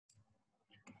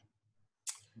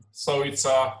So it's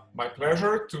my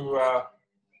pleasure to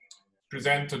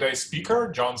present today's speaker,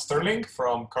 Jon Sterling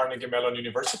from Carnegie Mellon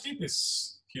University.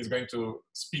 He's going to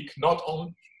speak not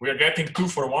on, we're getting 2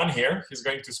 for 1 here. He's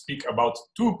going to speak about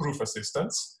 2 proof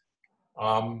assistants.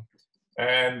 The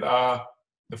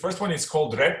first one is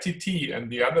called redtt and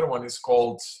the other one is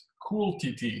called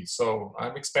cooltt. So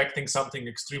I'm expecting something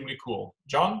extremely cool.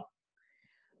 Jon?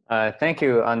 Thank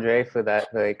you, Andre, for that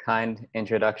very kind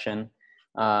introduction.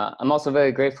 I'm also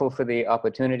very grateful for the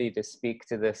opportunity to speak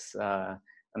to this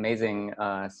amazing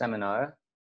seminar.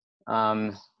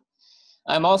 I'm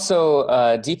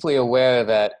also deeply aware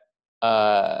that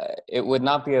it would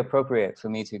not be appropriate for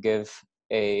me to give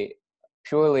a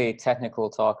purely technical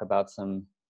talk about some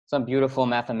beautiful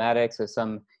mathematics or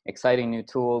some exciting new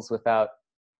tools without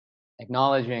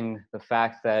acknowledging the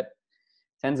fact that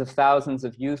tens of thousands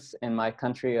of youth in my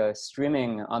country are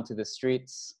streaming onto the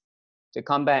streets to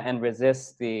combat and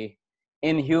resist the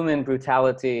inhuman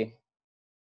brutality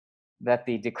that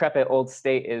the decrepit old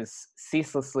state is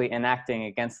ceaselessly enacting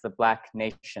against the Black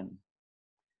nation.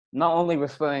 Not only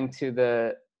referring to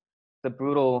the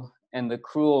brutal and the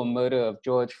cruel murder of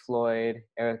George Floyd,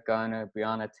 Eric Garner,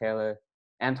 Breonna Taylor,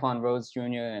 Antoine Rose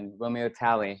Jr., and Romeo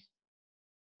Talley,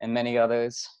 and many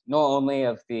others, nor only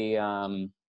of the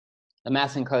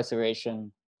mass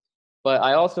incarceration, but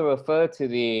I also refer to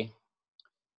the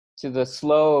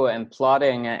slow and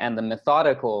plodding and the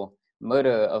methodical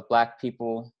murder of Black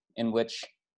people in which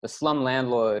the slum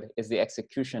landlord is the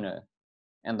executioner,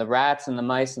 and the rats and the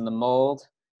mice and the mold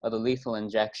are the lethal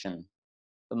injection.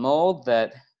 The mold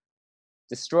that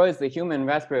destroys the human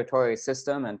respiratory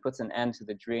system and puts an end to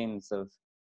the dreams of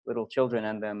little children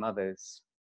and their mothers.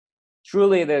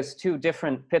 Truly, there's 2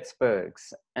 different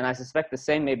Pittsburghs, and I suspect the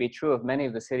same may be true of many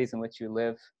of the cities in which you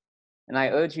live. And I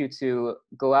urge you to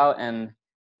go out and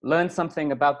learn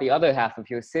something about the other half of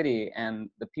your city and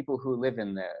the people who live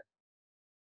in there.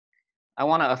 I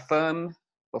want to affirm,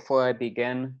 before I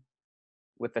begin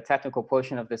with the technical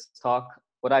portion of this talk,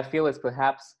 what I feel is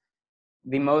perhaps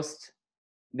the most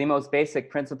basic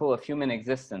principle of human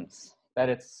existence, that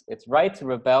it's right to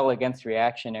rebel against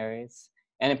reactionaries,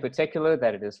 and in particular,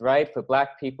 that it is right for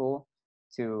Black people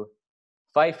to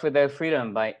fight for their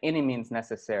freedom by any means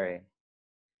necessary.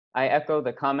 I echo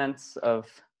the comments of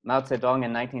Mao Zedong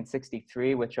in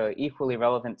 1963, which are equally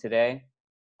relevant today.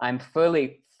 I'm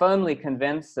firmly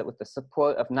convinced that with the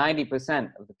support of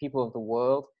 90% of the people of the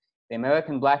world, the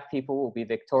American Black people will be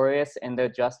victorious in their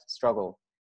just struggle.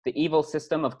 The evil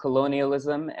system of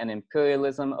colonialism and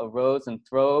imperialism arose and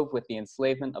throve with the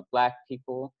enslavement of Black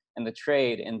people and the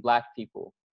trade in Black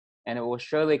people, and it will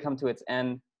surely come to its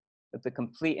end with the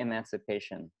complete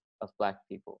emancipation of Black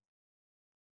people.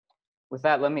 With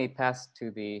that, let me pass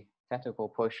to the technical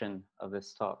portion of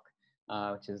this talk,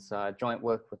 which is joint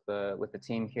work with the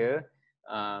team here.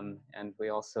 And we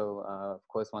also, of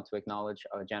course, want to acknowledge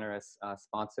our generous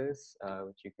sponsors,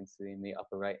 which you can see in the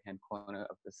upper right-hand corner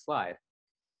of the slide.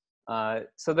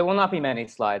 So there will not be many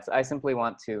slides. I simply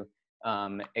want to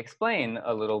explain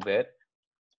a little bit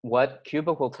what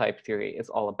cubical type theory is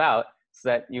all about so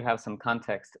that you have some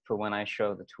context for when I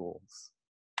show the tools.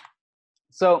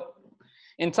 So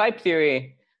in type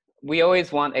theory, we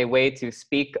always want a way to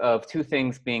speak of 2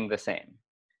 things being the same.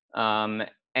 There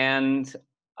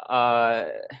are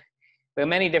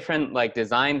many different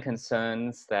design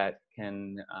concerns that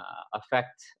can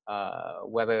affect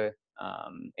whether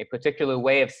a particular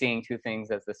way of seeing 2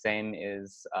 things as the same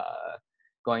is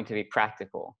going to be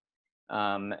practical.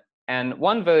 And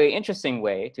one very interesting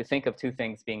way to think of 2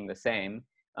 things being the same,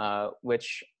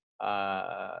 which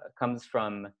comes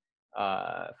from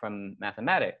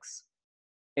mathematics,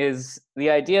 is the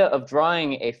idea of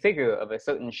drawing a figure of a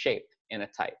certain shape in a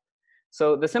type.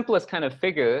 So the simplest kind of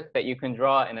figure that you can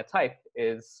draw in a type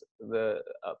is the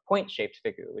point-shaped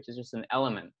figure, which is just an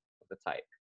element of the type.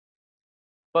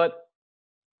 But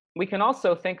we can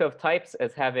also think of types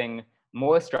as having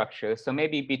more structure. So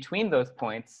maybe between those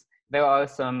points, there are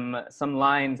some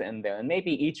lines in there. And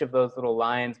maybe each of those little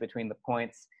lines between the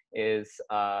points is,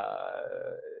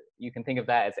 you can think of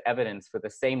that as evidence for the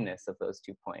sameness of those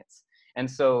 2 points. And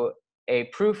so a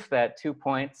proof that 2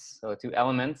 points or 2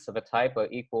 elements of a type are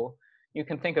equal, you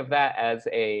can think of that as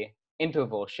a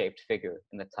interval-shaped figure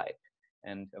in the type.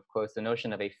 And of course, the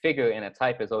notion of a figure in a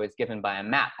type is always given by a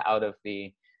map out of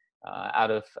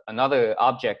another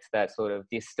object that sort of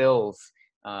distills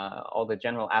all the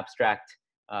general abstract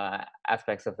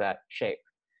aspects of that shape.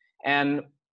 And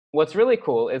what's really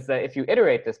cool is that if you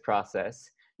iterate this process,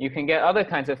 you can get other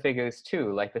kinds of figures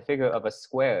too, like the figure of a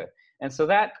square. And so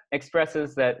that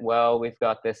expresses that, well, we've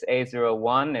got this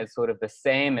A01 is sort of the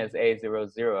same as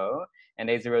A00, and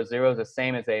A00 is the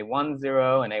same as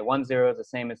A10, and A10 is the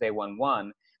same as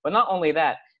A11. But not only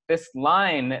that, this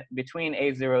line between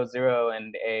A00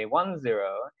 and A10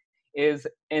 is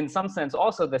in some sense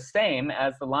also the same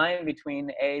as the line between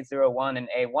A01 and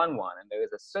A11, and there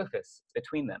is a surface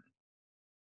between them.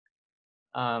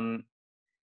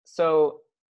 So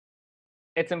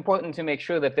it's important to make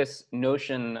sure that this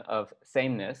notion of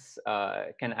sameness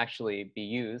can actually be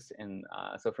used. And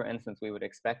so for instance, we would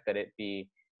expect that it be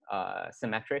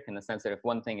symmetric in the sense that if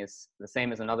one thing is the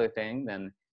same as another thing,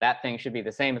 then that thing should be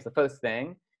the same as the first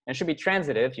thing. And should be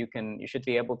transitive. You should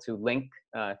be able to link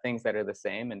things that are the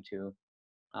same and you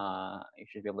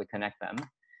should be able to connect them.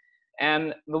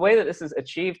 And the way that this is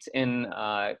achieved in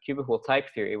cubical type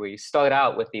theory, where you start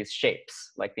out with these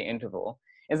shapes, like the interval,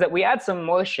 is that we add some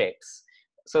more shapes.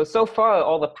 So far,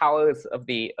 all the powers of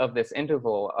this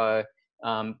interval are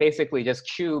basically just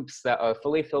cubes that are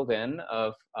fully filled in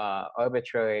of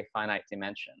arbitrary finite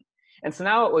dimension. And so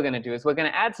now what we're going to do is we're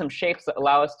going to add some shapes that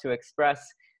allow us to express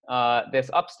this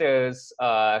upstairs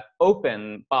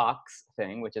open box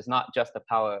thing, which is not just the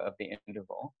power of the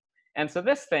interval. And so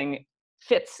this thing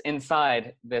fits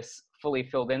inside this fully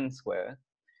filled in square.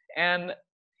 And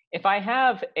if I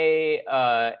have a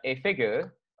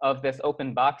figure of this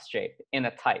open box shape in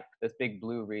a type, this big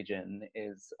blue region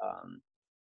is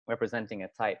representing a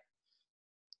type,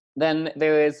 then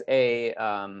there is a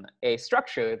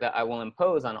structure that I will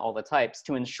impose on all the types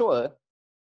to ensure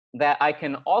that I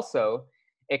can also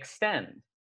extend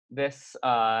this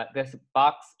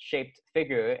box-shaped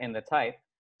figure in the type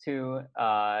to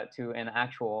an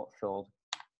actual filled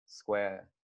square.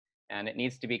 And it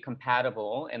needs to be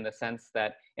compatible in the sense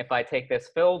that if I take this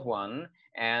filled one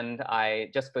and I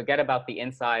just forget about the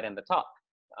inside and the top,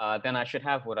 then I should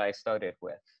have what I started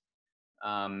with.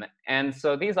 And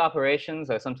so these operations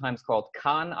are sometimes called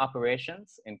Kahn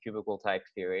operations in cubical type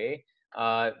theory.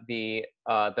 The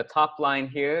top line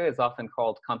here is often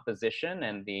called composition,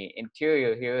 and the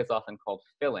interior here is often called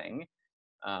filling.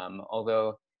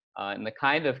 Although in the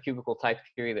kind of cubical type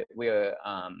theory that we are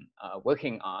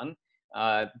working on,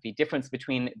 the difference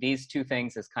between these two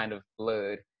things is kind of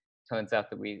blurred. Turns out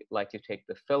that we like to take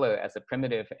the filler as a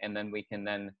primitive, and then we can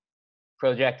then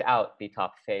project out the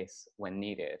top face when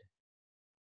needed.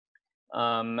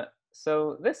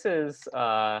 So this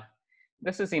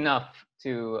is enough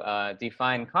to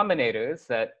define combinators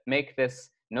that make this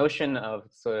notion of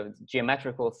sort of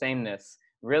geometrical sameness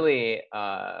really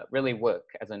work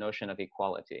as a notion of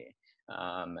equality.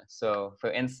 So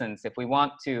for instance, if we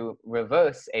want to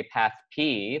reverse a path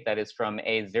P that is from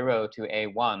A0 to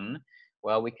A1,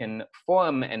 well, we can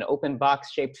form an open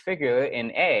box shaped figure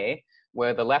in A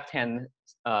where the left-hand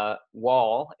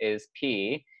wall is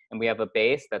P, and we have a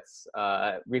base that's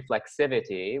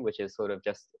reflexivity, which is sort of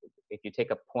just if you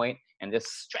take a point and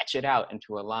just stretch it out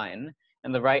into a line.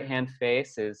 And the right-hand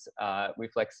face is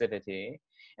reflexivity.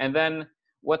 And then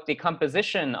what the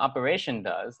composition operation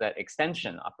does, that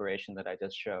extension operation that I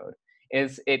just showed,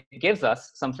 is it gives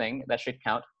us something that should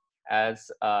count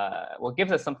as, well,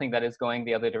 gives us something that is going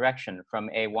the other direction from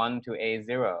A1 to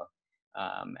A0.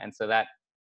 And so that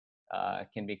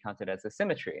can be counted as a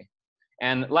symmetry.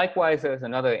 And likewise, there's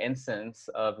another instance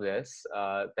of this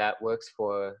that works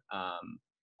for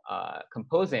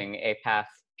composing a path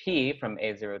P from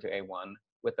A0 to A1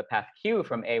 with the path Q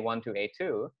from A1 to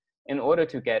A2 in order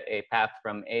to get a path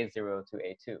from A0 to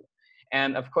A2.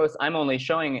 And of course, I'm only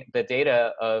showing the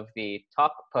data of the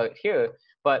top part here,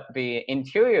 but the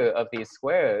interior of these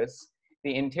squares,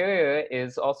 the interior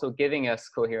is also giving us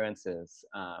coherences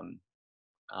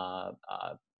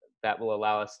that will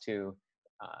allow us to,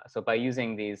 so by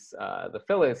using these, the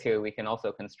fillers here, we can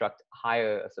also construct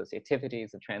higher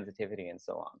associativities of transitivity and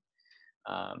so on.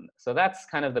 So that's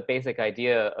kind of the basic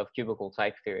idea of cubical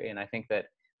type theory. And I think that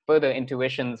further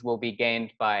intuitions will be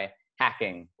gained by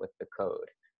hacking with the code.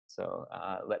 So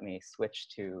let me switch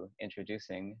to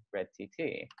introducing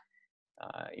redtt.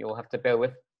 You'll have to bear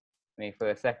with me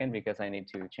for a second because I need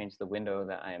to change the window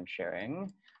that I am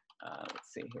sharing.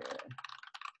 Let's see here.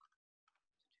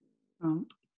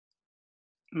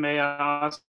 May I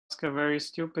ask a very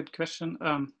stupid question?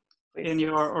 In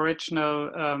your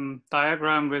original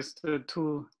diagram with the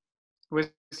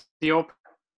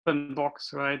open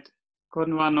box, right?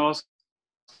 Couldn't one also,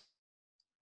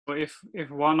 if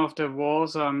one of the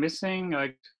walls are missing,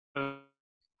 like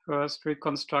first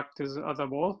reconstruct this other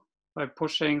wall by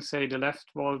pushing, say, the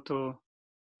left wall to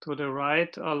the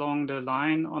right along the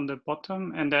line on the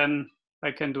bottom, and then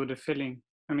I can do the filling.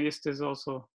 I mean, is this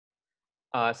also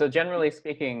So generally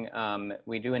speaking,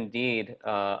 we do indeed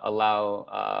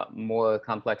allow more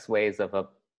complex ways of a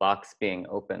box being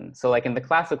open. So like in the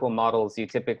classical models, you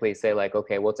typically say like,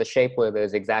 okay, well, it's a shape where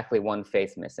there's exactly one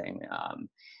face missing.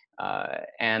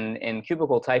 And in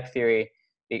cubical type theory,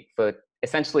 for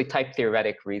essentially type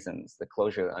theoretic reasons, the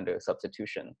closure under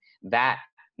substitution, that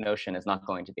notion is not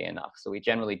going to be enough. So we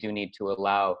generally do need to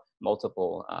allow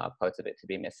multiple parts of it to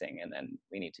be missing, and then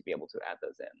we need to be able to add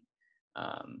those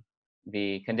in.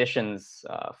 The conditions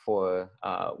for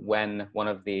when one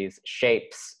of these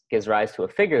shapes gives rise to a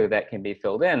figure that can be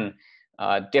filled in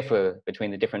differ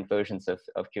between the different versions of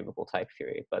cubical type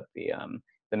theory. But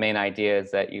the main idea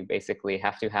is that you basically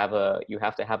have to have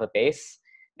a base,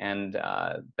 and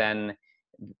then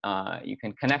you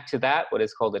can connect to that what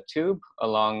is called a tube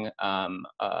along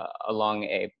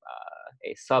a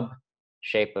sub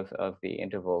shape of the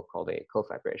interval called a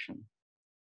cofibration.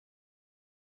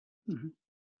 Mm-hmm.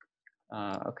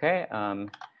 Okay, and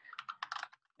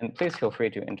please feel free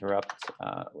to interrupt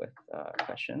with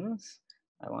questions.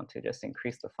 I want to just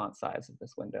increase the font size of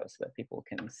this window so that people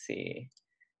can see.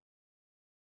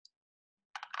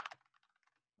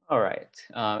 All right,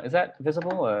 is that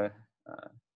visible or?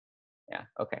 Yeah,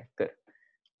 okay, good.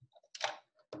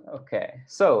 Okay,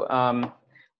 so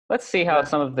let's see how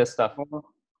some of this stuff.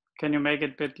 Can you make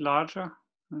it a bit larger?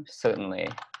 Certainly.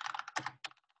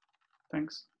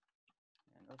 Thanks.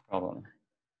 No problem.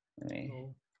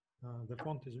 So the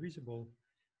font is visible,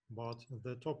 but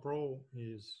the top row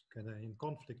is kind of in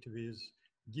conflict with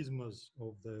gizmos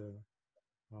of the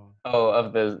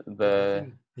of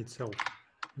the itself.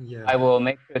 Yeah. I will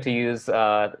make sure to use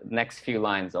next few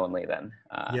lines only then.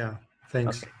 Yeah,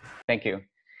 thanks. Okay. Thank you.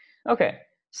 Okay,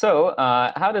 so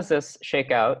how does this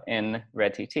shake out in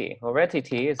redtt? Well,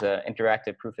 redtt is an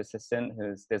interactive proof assistant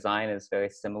whose design is very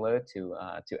similar to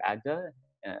Agda,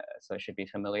 so it should be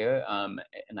familiar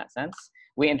in that sense.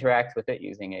 We interact with it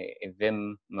using a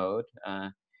Vim mode,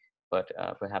 but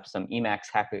perhaps some Emacs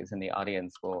hackers in the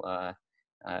audience will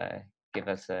give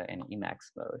us an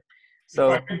Emacs mode.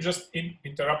 So if I can just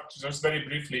interrupt just very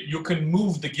briefly, you can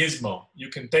move the gizmo. You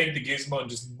can take the gizmo and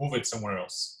just move it somewhere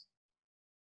else.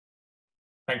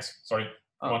 Thanks. Sorry.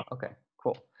 Oh, okay,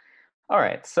 cool. All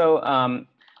right, so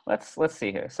let's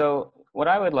see here. So what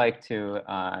I would like to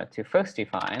first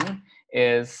define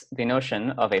is the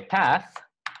notion of a path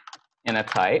in a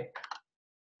type.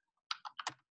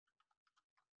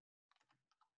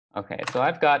 Okay, so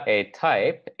I've got a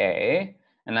type A,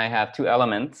 and I have two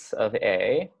elements of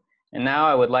A. And now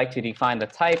I would like to define the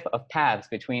type of paths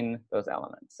between those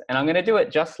elements. And I'm going to do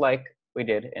it just like we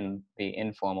did in the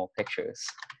informal pictures.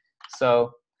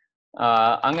 So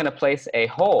I'm going to place a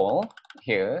hole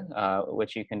here,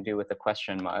 which you can do with a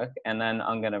question mark, and then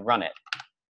I'm going to run it.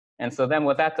 And so then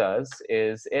what that does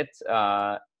is it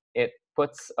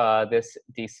puts this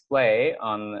display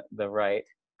on the right.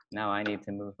 Now I need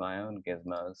to move my own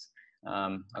gizmos.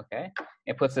 Okay,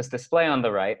 it puts this display on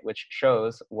the right, which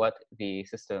shows what the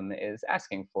system is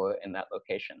asking for in that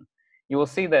location. You will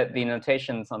see that the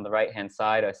notations on the right-hand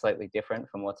side are slightly different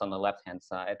from what's on the left-hand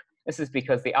side. This is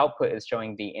because the output is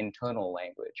showing the internal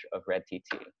language of redtt,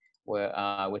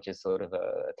 which is sort of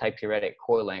a type theoretic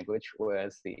core language,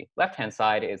 whereas the left-hand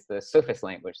side is the surface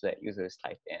language that users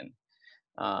type in.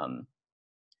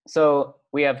 So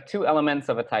we have two elements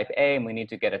of a type A, and we need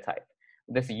to get a type.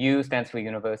 This U stands for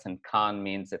universe, and con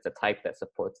means it's a type that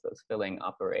supports those filling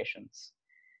operations.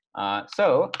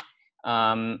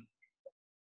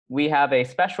 We have a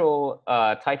special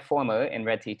type former in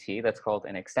redtt that's called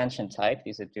an extension type.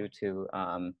 These are due to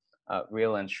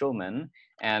Real and Schulman,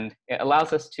 and it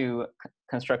allows us to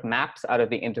construct maps out of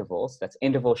the intervals, that's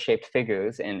interval-shaped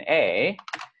figures in A,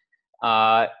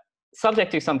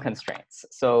 subject to some constraints.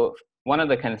 So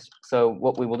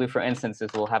what we will do, for instance, is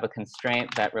we'll have a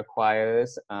constraint that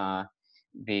requires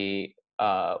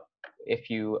if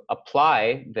you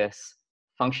apply this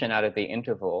function out of the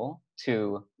interval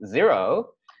to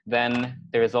 0, then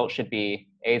the result should be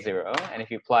A0. And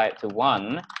if you apply it to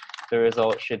 1, the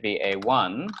result should be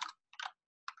A1.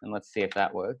 And let's see if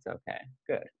that works. Okay,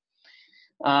 good.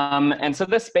 And so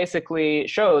this basically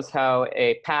shows how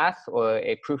a path or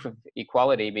a proof of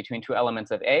equality between two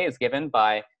elements of A is given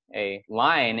by a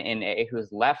line in A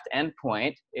whose left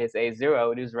endpoint is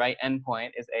A0 and whose right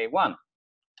endpoint is A1.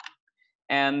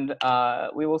 And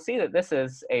we will see that this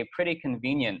is a pretty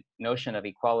convenient notion of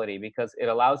equality because it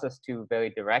allows us to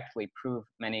very directly prove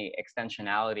many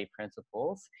extensionality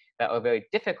principles that are very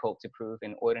difficult to prove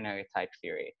in ordinary type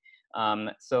theory.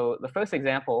 So the first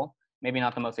example, maybe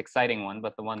not the most exciting one,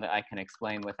 but the one that I can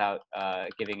explain without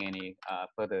giving any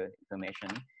further information,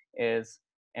 is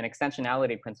an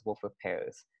extensionality principle for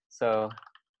pairs. So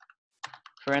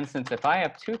for instance, if I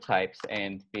have two types, A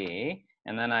and B,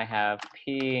 and then I have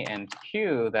P and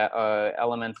Q that are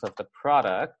elements of the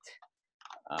product,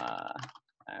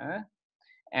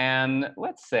 and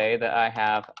let's say that I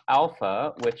have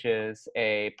alpha, which is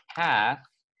a path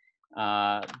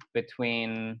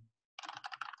between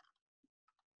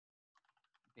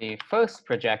the first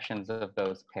projections of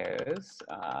those pairs,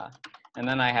 and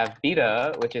then I have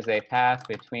beta, which is a path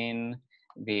between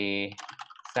the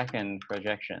second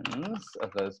projections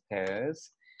of those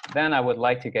pairs. Then I would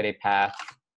like to get a path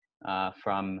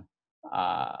from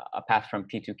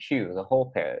P to Q, the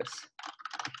whole pairs.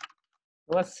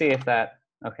 Let's see if that,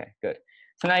 okay, good.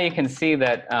 So now you can see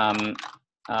that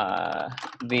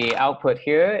the output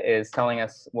here is telling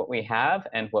us what we have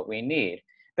and what we need.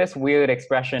 This weird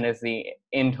expression is the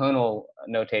internal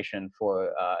notation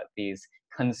for these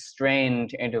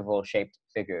constrained interval-shaped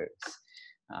figures.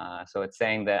 So it's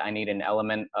saying that I need an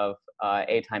element of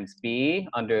A times B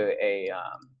under a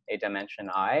dimension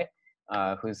I,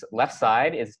 whose left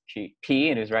side is P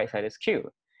and whose right side is Q.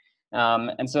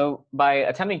 And so by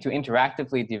attempting to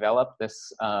interactively develop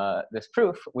this, this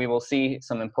proof, we will see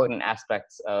some important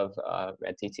aspects of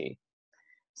redtt.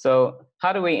 So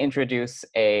how do we introduce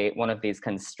one of these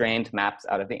constrained maps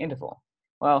out of the interval?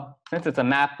 Well, since it's a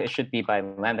map, it should be by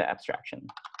lambda abstraction.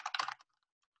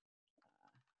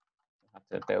 I'll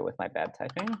have to bear with my bad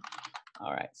typing.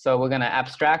 All right, so we're going to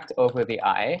abstract over the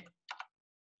I.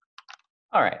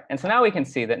 All right, and so now we can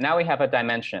see that now we have a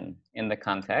dimension in the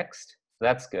context. So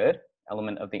that's good,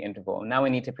 element of the interval. Now we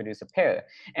need to produce a pair.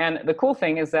 And the cool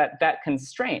thing is that that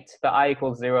constraint, the I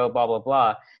equals 0, blah, blah,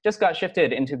 blah, just got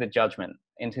shifted into the judgment,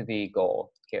 into the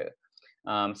goal here.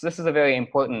 So this is a very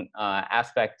important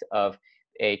aspect of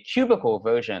a cubical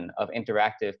version of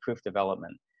interactive proof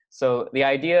development. So the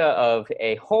idea of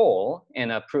a whole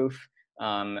in a proof,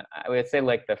 I would say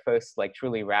like the first like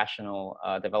truly rational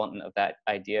development of that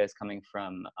idea is coming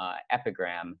from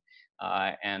Epigram,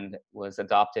 and was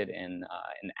adopted in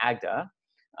Agda.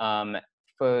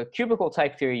 For cubical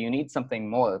type theory, you need something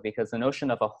more because the notion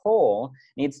of a whole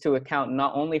needs to account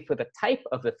not only for the type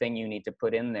of the thing you need to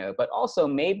put in there, but also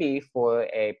maybe for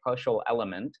a partial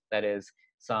element that is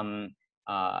some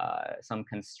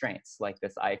constraints like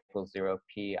this I equals 0,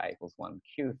 P, I equals 1,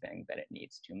 Q thing that it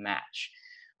needs to match.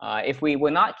 If we were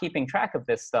not keeping track of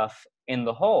this stuff in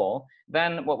the whole,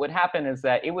 then what would happen is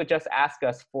that it would just ask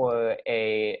us for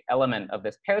an element of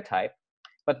this pair type,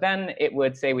 but then it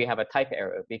would say we have a type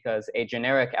error because a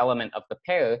generic element of the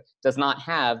pair does not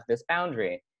have this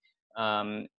boundary.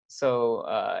 So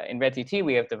in redtt,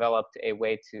 we have developed a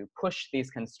way to push these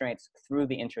constraints through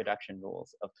the introduction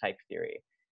rules of type theory.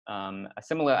 A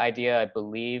similar idea, I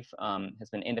believe, has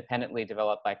been independently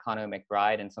developed by Conor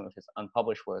McBride in some of his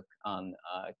unpublished work on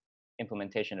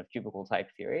implementation of cubical type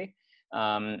theory.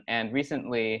 And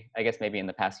recently, I guess maybe in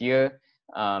the past year,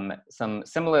 some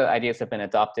similar ideas have been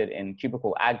adopted in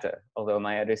cubical Agda, although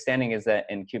my understanding is that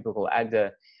in cubical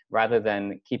Agda, rather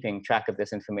than keeping track of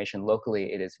this information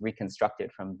locally, it is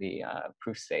reconstructed from the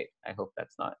proof state. I hope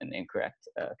that's not an incorrect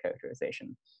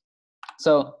characterization.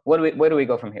 So where do we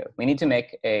go from here? We need to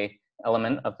make an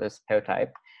element of this pair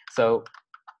type. So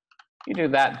you do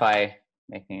that by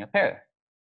making a pair.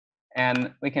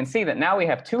 And we can see that now we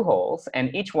have two holes,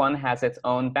 and each one has its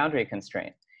own boundary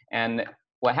constraint. And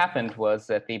what happened was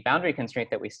that the boundary constraint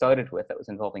that we started with that was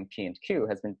involving P and Q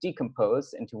has been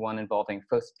decomposed into one involving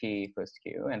first P, first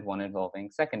Q, and one involving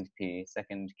second P,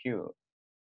 second Q.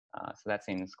 So that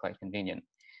seems quite convenient.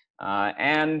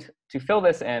 And to fill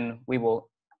this in, we will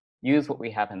use what we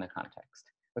have in the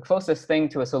context. The closest thing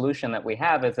to a solution that we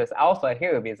have is this alpha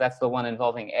here, because that's the one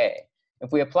involving A.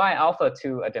 If we apply alpha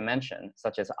to a dimension,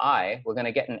 such as I, we're going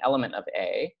to get an element of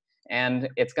A, and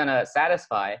it's going to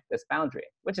satisfy this boundary,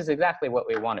 which is exactly what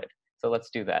we wanted. So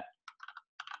let's do that.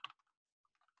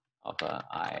 Alpha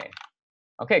I.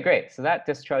 OK, great. So that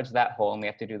discharged that hole, and we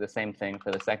have to do the same thing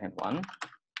for the second one.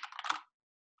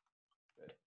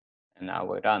 Good. And now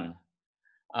we're done.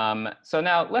 So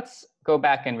now let's go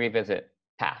back and revisit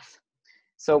path.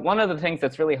 So one of the things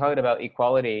that's really hard about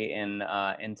equality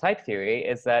in type theory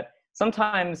is that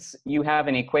sometimes you have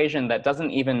an equation that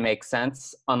doesn't even make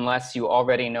sense unless you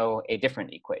already know a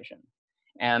different equation.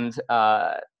 And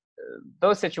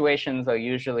those situations are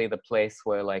usually the place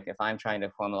where, like, if I'm trying to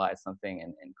formalize something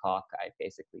in Coq, I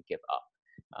basically give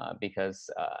up because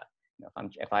you know,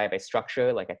 if I have a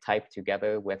structure like a type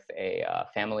together with a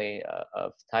family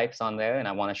of types on there, and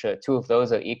I want to show two of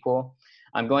those are equal,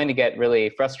 I'm going to get really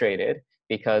frustrated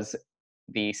because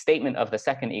the statement of the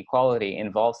second equality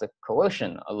involves a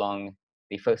coercion along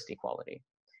the first equality.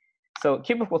 So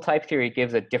cubical type theory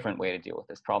gives a different way to deal with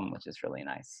this problem, which is really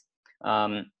nice.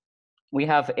 we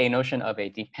have a notion of a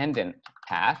dependent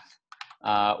path,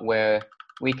 where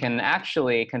we can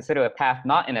actually consider a path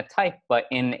not in a type, but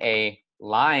in a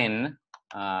line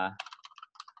of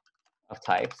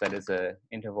types, that is an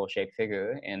interval-shaped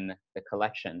figure in the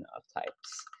collection of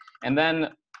types. And then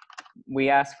we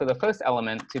ask for the first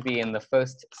element to be in the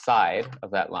first side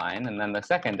of that line, and then the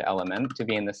second element to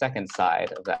be in the second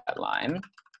side of that line.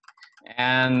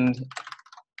 And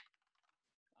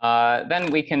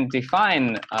then we can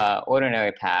define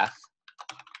ordinary path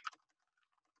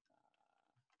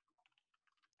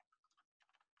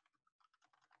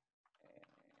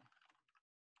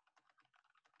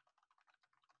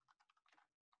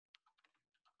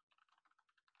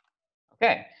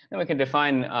Okay, then we can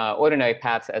define ordinary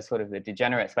paths as sort of the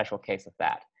degenerate special case of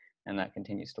that, and that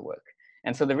continues to work.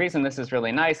 And so the reason this is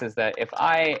really nice is that if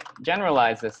I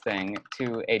generalize this thing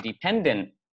to a dependent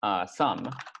sum,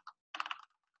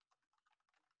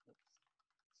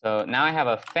 so now I have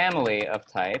a family of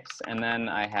types, and then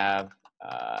I have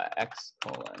x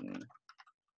colon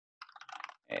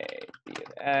a b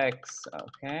of x,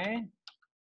 okay.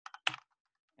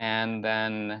 And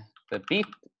then the b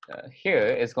here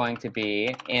is going to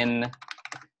be in,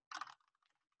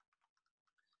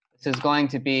 this is going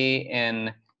to be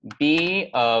in b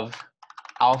of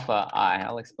alpha I.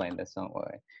 I'll explain this, don't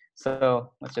worry.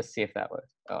 So let's just see if that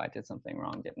works. Oh, I did something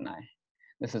wrong, didn't I?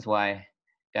 This is why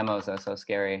demos are so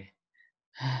scary.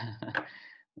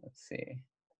 Let's see.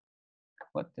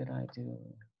 What did I do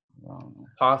wrong?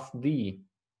 Path D.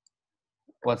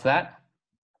 What's that?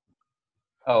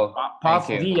 Oh, path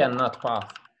thank D you. and not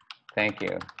path. Thank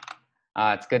you.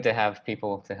 It's good to have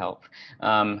people to help.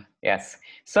 Yes.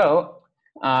 So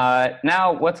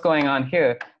now what's going on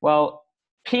here? Well,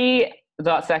 p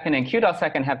dot second and q dot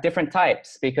second have different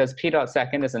types because p dot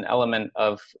second is an element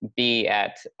of b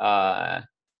at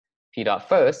p dot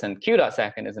first, and q dot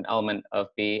second is an element of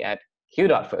b at q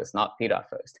dot first, not p dot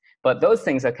first. But those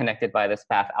things are connected by this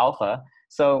path alpha.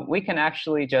 So we can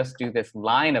actually just do this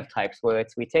line of types where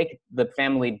it's, we take the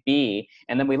family B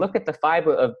and then we look at the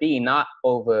fiber of B not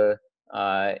over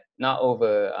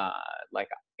like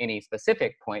any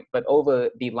specific point, but over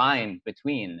the line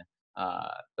between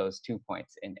those 2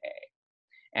 points in A.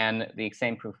 And the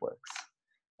same proof works.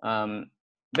 So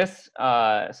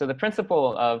the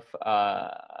principle of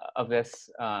these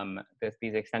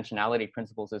extensionality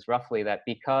principles is roughly that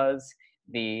because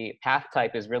the path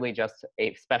type is really just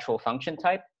a special function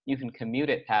type, you can commute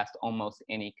it past almost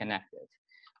any connective.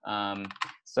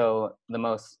 So the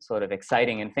most sort of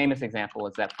exciting and famous example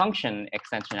is that function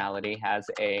extensionality has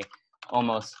a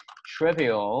almost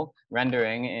trivial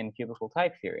rendering in cubical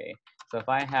type theory. So if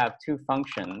I have two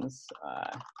functions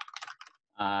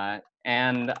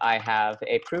and I have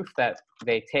a proof that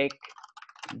they take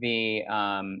the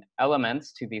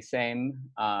elements to the same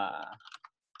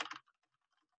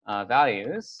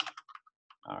values,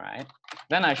 all right,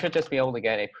 then I should just be able to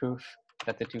get a proof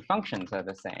that the two functions are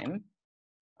the same.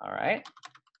 All right,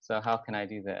 so how can I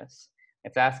do this?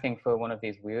 It's asking for one of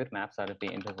these weird maps out of the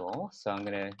interval, so I'm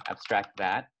going to abstract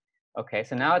that. Okay,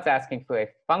 so now it's asking for a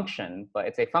function, but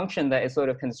it's a function that is sort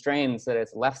of constrained so that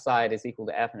its left side is equal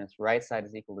to f and its right side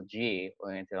is equal to g,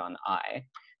 oriented on I.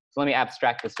 So let me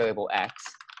abstract this variable x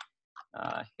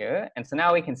here. And so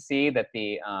now we can see that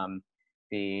the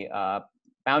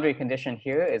boundary condition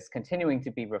here is continuing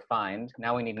to be refined.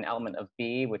 Now we need an element of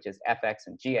b, which is fx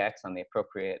and gx on the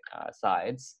appropriate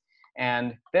sides.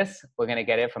 And this, we're going to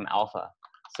get it from alpha.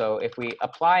 So if we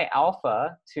apply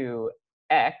alpha to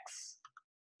x,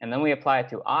 and then we apply it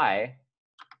to I,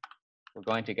 we're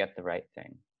going to get the right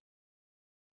thing.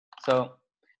 So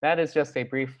that is just a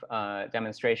brief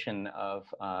demonstration of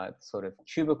sort of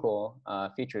cubical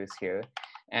features here.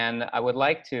 And I would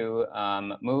like to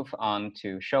move on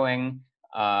to showing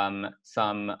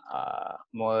some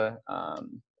more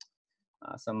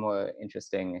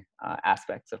interesting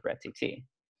aspects of redtt.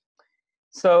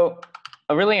 So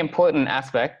a really important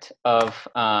aspect of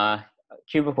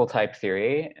cubical type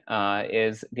theory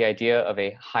is the idea of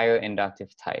a higher inductive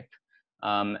type.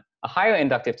 A higher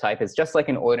inductive type is just like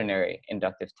an ordinary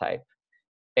inductive type,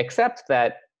 except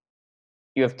that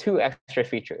you have two extra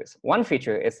features. One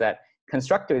feature is that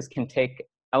constructors can take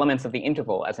elements of the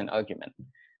interval as an argument.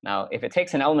 Now, if it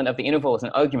takes an element of the interval as an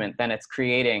argument, then it's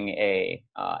creating a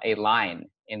line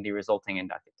in the resulting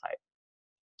inductive type.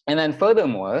 And then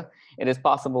furthermore, it is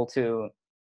possible to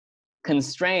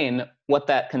constrain what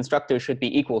that constructor should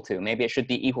be equal to. Maybe it should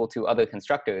be equal to other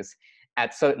constructors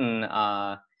at certain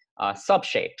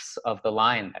subshapes of the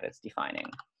line that it's defining.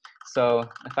 So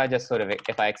if I just sort of,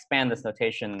 if I expand this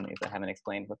notation, if I haven't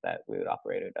explained what that weird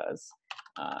operator does,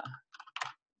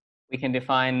 we can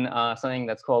define something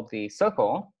that's called the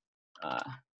circle. I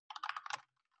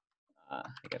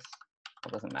guess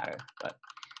it doesn't matter, but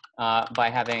by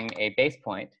having a base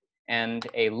point and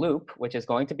a loop, which is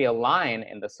going to be a line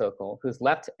in the circle whose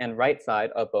left and right side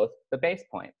are both the base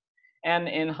point. And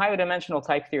in higher dimensional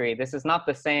type theory, this is not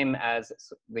the same as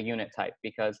the unit type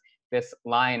because this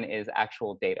line is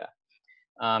actual data.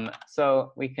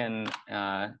 So we can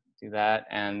do that.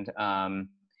 And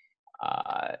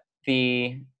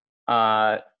the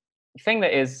thing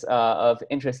that is of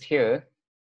interest here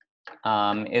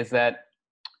is that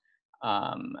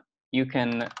you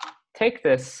can take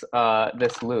this,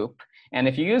 this loop, and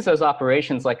if you use those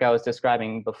operations like I was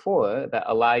describing before that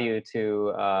allow you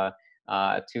to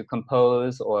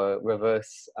compose or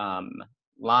reverse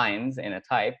lines in a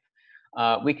type,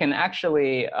 we can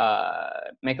actually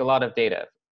make a lot of data.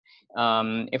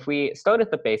 If we start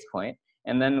at the base point,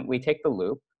 and then we take the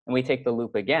loop, and we take the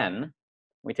loop again,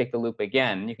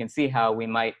 you can see how we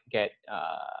might get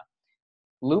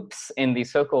loops in the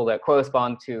circle that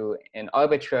correspond to an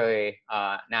arbitrary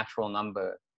natural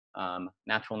number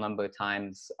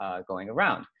times going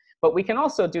around. But we can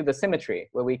also do the symmetry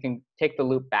where we can take the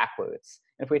loop backwards.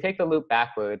 If we take the loop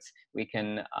backwards, we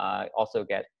can also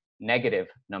get negative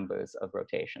numbers of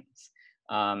rotations.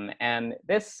 And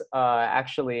this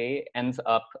actually ends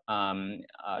up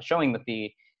showing that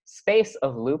the space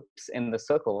of loops in the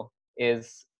circle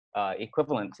is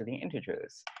equivalent to the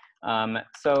integers.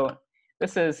 So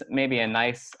this is maybe a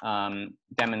nice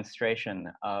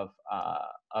demonstration of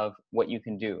what you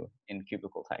can do in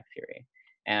cubical type theory.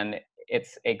 And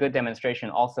it's a good demonstration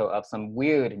also of some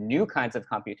weird new kinds of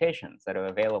computations that are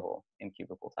available in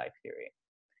cubical type theory.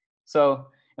 So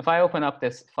if I open up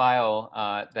this file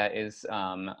that is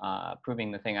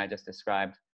proving the thing I just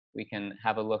described, we can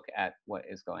have a look at what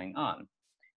is going on.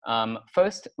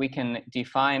 First, we can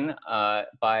define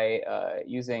by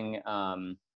using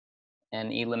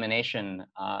an elimination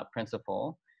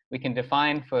principle. We can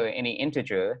define for any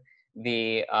integer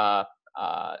a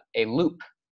loop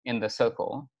in the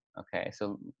circle. Okay,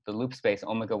 so the loop space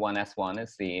omega1 S1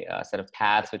 is the set of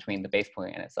paths between the base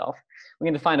point and itself. We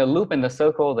can define a loop in the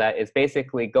circle that is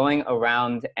basically going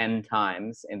around n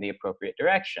times in the appropriate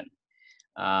direction.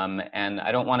 And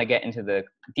I don't want to get into the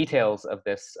details of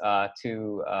this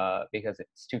because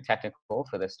it's too technical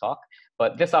for this talk.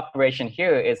 But this operation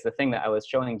here is the thing that I was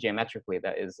showing geometrically,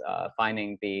 that is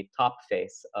finding the top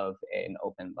face of an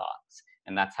open box.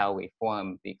 And that's how we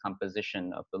form the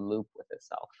composition of the loop with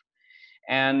itself.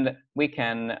 And we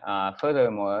can,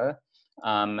 furthermore,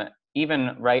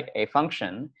 even write a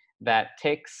function that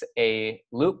takes a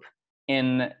loop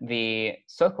in the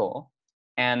circle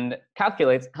and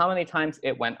calculates how many times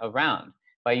it went around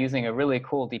by using a really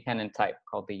cool dependent type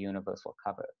called the universal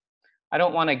cover. I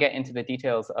don't want to get into the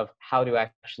details of how to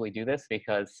actually do this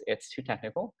because it's too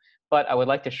technical, but I would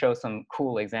like to show some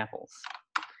cool examples.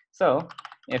 So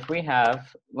if we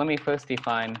have, let me first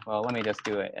define, well, let me just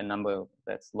do a number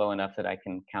that's low enough that I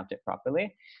can count it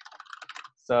properly.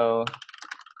 So,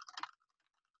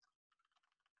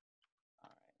 all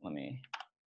right, let me,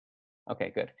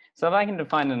 okay, good. So if I can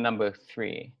define the number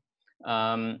 3,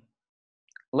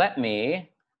 let me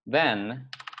then,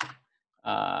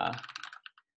 now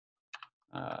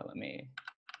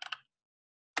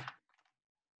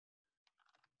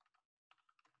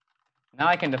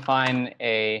I can define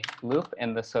a loop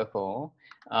in the circle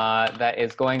that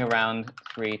is going around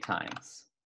 3 times.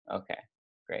 Okay,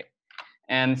 great.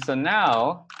 And so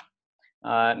now,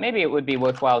 maybe it would be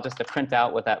worthwhile just to print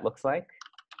out what that looks like.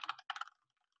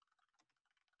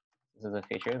 This is a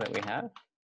feature that we have.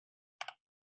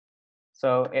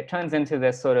 So it turns into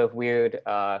this sort of weird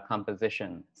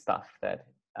composition stuff that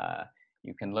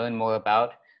you can learn more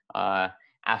about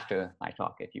after my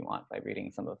talk if you want, by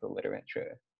reading some of the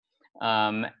literature.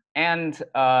 Now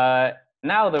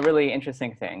the really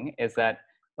interesting thing is that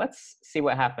let's see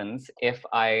what happens if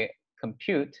I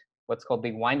compute what's called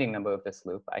the winding number of this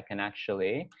loop. I can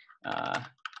actually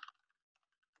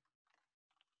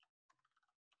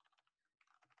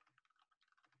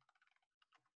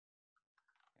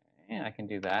I can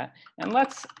do that. And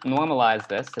let's normalize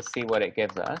this to see what it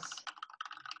gives us.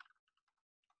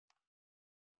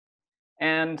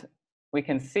 And we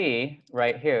can see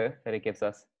right here that it gives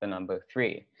us the number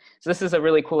 3. So this is a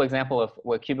really cool example of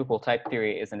where cubical type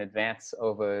theory is an advance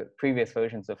over previous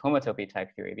versions of homotopy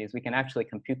type theory, because we can actually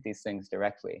compute these things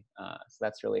directly. So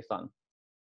that's really fun.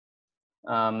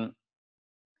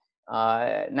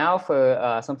 Now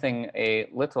for something a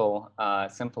little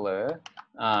simpler,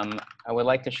 I would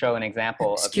like to show an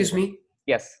example. Excuse me?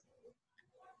 Yes.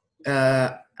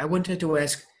 I wanted to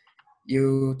ask,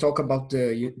 you talk about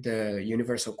the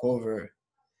universal cover,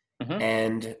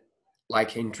 and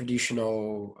like in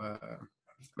traditional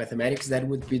mathematics, that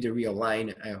would be the real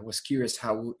line. I was curious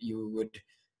how you would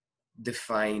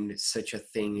define such a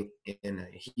thing in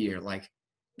here. Like,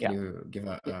 can you give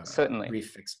a certainly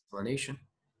brief explanation?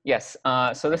 Yes.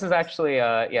 So this is actually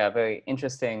a very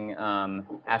interesting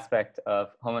aspect of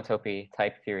homotopy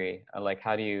type theory. Like,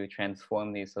 how do you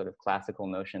transform these sort of classical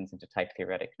notions into type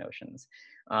theoretic notions?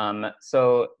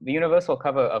 So the universal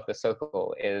cover of the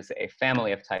circle is a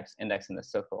family of types indexed in the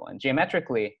circle. And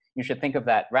geometrically, you should think of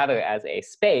that rather as a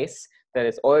space that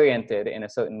is oriented in a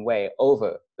certain way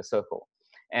over the circle.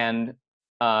 And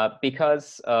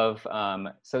because of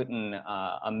certain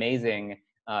amazing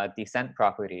descent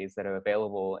properties that are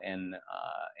available in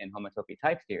homotopy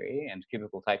type theory and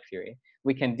cubical type theory,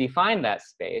 we can define that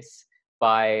space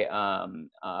by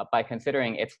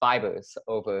considering its fibers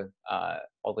over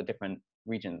all the different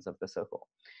regions of the circle.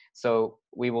 So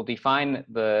we will define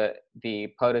the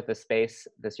part of the space,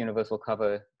 this universal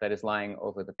cover that is lying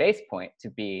over the base point, to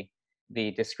be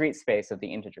the discrete space of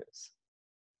the integers.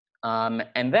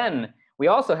 And then we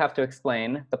also have to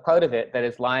explain the part of it that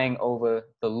is lying over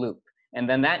the loop. And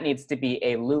then that needs to be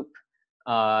a loop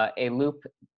of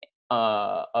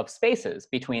spaces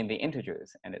between the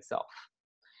integers and itself.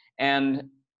 And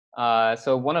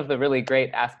so one of the really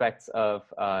great aspects of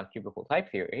cubical type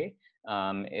theory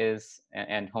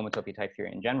and homotopy type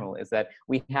theory in general, is that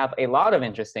we have a lot of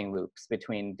interesting loops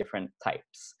between different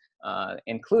types,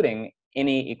 including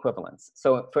any equivalence.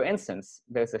 So for instance,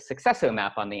 there's a successor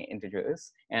map on the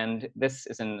integers, and this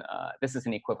is an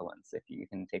equivalence. If you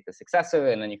can take the successor,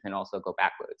 and then you can also go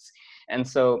backwards. And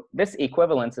so this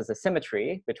equivalence is a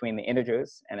symmetry between the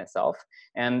integers and itself.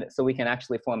 And so we can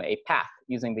actually form a path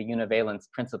using the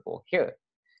univalence principle here.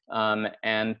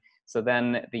 And so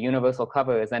then the universal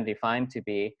cover is then defined to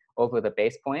be over the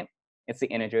base point, it's the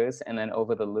integers, and then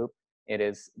over the loop, it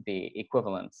is the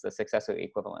equivalence, the successor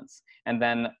equivalence. And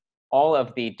then all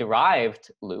of the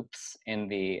derived loops in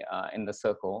the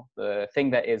circle, the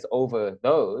thing that is over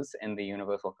those in the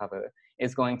universal cover,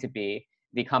 is going to be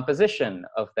the composition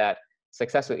of that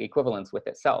successor equivalence with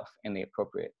itself in the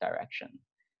appropriate direction.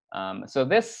 So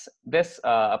this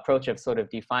approach of sort of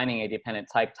defining a dependent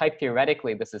type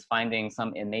theoretically, this is finding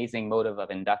some amazing motive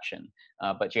of induction,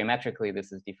 but geometrically,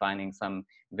 this is defining some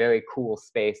very cool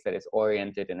space that is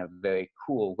oriented in a very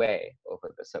cool way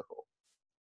over the circle.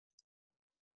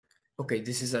 Okay,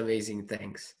 this is amazing.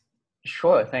 Thanks.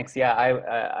 Sure, thanks. Yeah,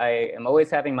 I am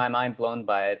always having my mind blown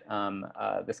by it.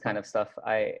 This kind of stuff.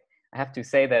 I have to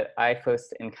say that I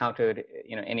first encountered,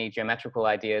 any geometrical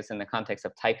ideas in the context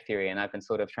of type theory, and I've been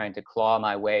sort of trying to claw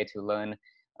my way to learn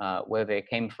where they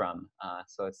came from.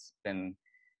 So it's been,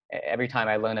 every time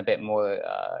I learn a bit more,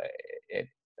 it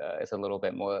is a little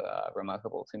bit more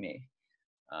remarkable to me.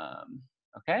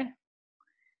 Okay,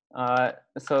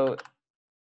 so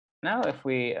now if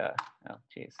we, oh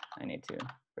geez, I need to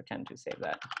pretend to save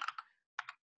that.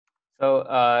 So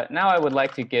now I would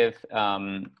like to give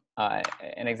an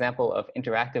example of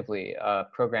interactively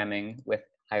programming with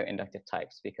higher inductive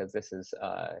types, because this is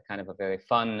kind of a very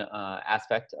fun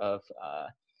aspect of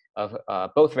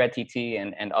both redtt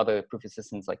and other proof of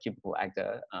systems like cubical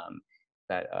Agda,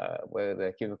 where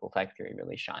the cubical type theory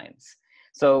really shines.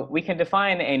 So we can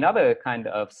define another kind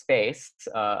of space,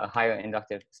 a higher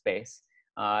inductive space,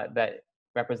 that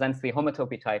represents the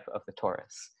homotopy type of the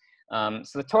torus.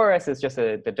 So the torus is just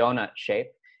the donut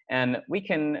shape, and we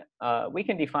can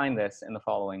define this in the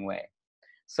following way.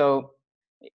 So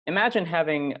imagine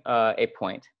having a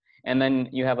point, and then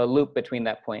you have a loop between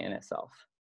that point and itself.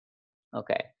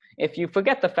 Okay, if you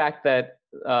forget the fact that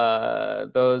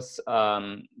the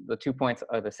 2 points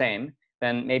are the same,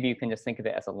 then maybe you can just think of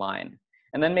it as a line.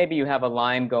 And then maybe you have a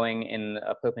line going in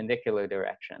a perpendicular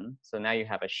direction. So now you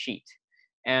have a sheet.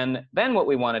 And then what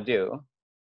we want to do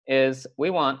is we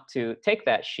want to take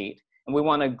that sheet and we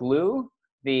want to glue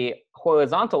the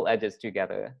horizontal edges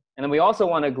together. And then we also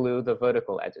want to glue the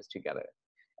vertical edges together.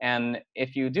 And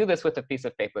if you do this with a piece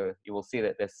of paper, you will see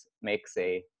that this makes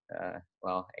a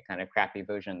kind of crappy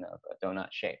version of a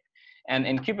donut shape. And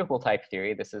in cubical type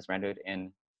theory, this is rendered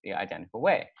in the identical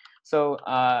way. So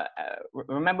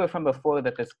remember from before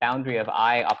that this boundary of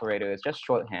I operator is just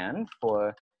shorthand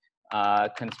for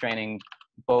constraining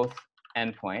both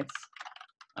endpoints.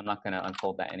 I'm not going to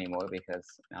unfold that anymore because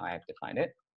now I have defined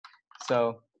it.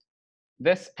 So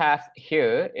this path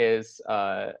here is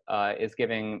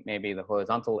giving maybe the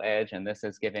horizontal edge, and this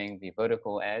is giving the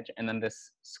vertical edge, and then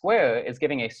this square is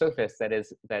giving a surface that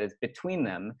is between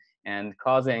them and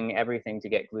causing everything to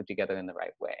get glued together in the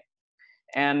right way.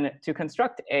 And to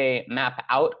construct a map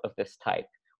out of this type,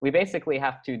 we basically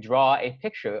have to draw a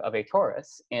picture of a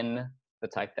torus in the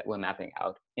type that we're mapping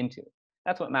out into.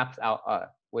 That's what maps out are.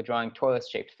 We're drawing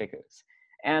torus-shaped figures.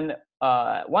 And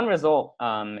one result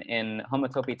in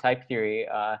homotopy type theory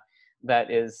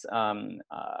that is,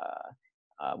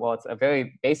 well, it's a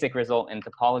very basic result in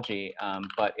topology,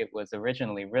 but it was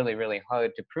originally really, really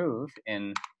hard to prove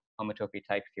in homotopy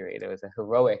type theory. There was a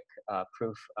heroic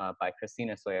proof by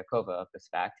Kristina Soyakova of this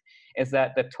fact, is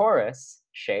that the torus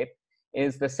shape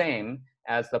is the same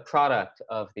as the product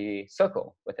of the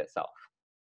circle with itself.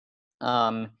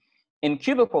 In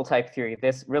cubical type theory,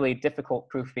 this really difficult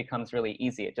proof becomes really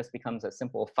easy. It just becomes a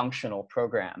simple functional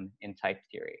program in type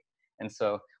theory. And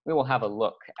so we will have a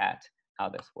look at how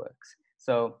this works.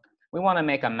 So we want to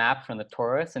make a map from the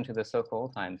torus into the circle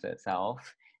times itself.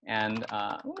 And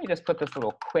let me just put this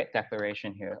little quit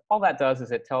declaration here. All that does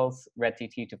is it tells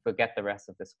redtt to forget the rest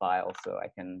of this file, so I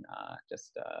can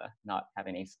just not have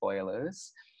any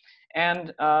spoilers.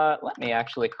 And let me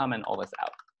actually comment all this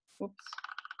out. Oops.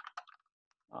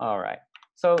 All right.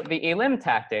 So the elim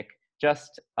tactic,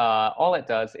 just all it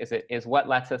does is it is what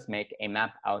lets us make a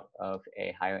map out of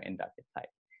a higher inductive type.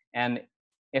 And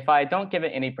if I don't give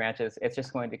it any branches, it's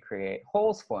just going to create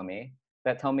holes for me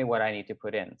that tell me what I need to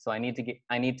put in. So I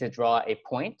need to draw a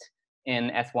point in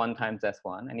S1 times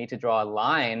S1. I need to draw a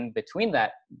line between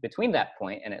that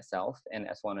point and itself in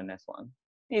S1 and S1. I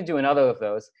need to do another of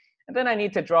those. And then I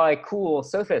need to draw a cool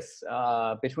surface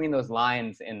between those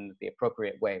lines in the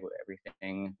appropriate way where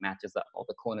everything matches up, all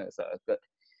the corners are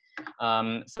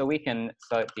good. So we can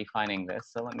start defining this.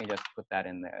 So let me just put that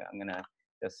in there. I'm gonna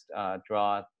just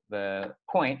draw the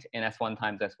point in S1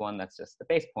 times S1, that's just the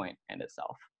base point and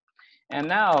itself. And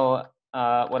now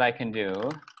what I can do,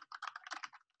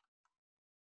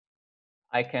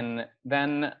 I can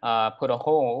then put a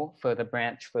hole for the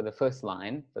branch for the first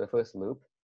line, for the first loop.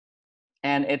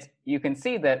 And you can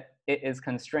see that it is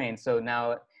constrained. So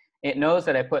now it knows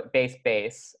that I put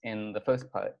base in the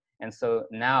first part. And so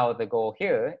now the goal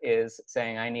here is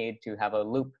saying I need to have a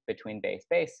loop between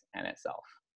base and itself.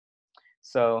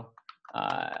 So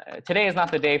today is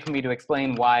not the day for me to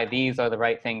explain why these are the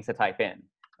right things to type in.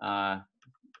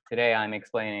 Today I'm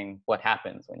explaining what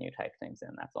happens when you type things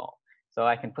in, that's all. So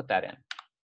I can put that in.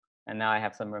 And now I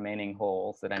have some remaining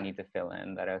holes that I need to fill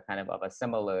in that are kind of a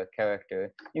similar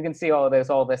character. You can see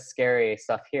there's all this scary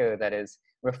stuff here that is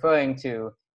referring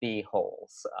to the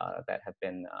holes that have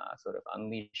been sort of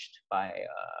unleashed by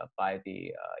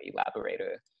the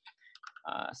elaborator.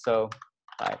 So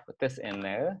if I put this in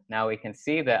there, now we can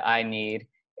see that I need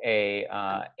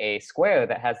a square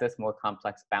that has this more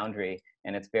complex boundary,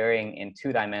 and it's varying in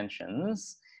 2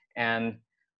 dimensions. And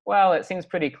well, it seems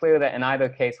pretty clear that in either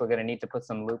case, we're going to need to put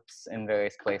some loops in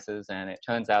various places, and it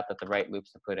turns out that the right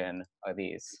loops to put in are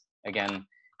these. Again,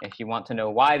 if you want to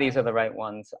know why these are the right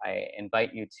ones, I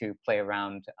invite you to play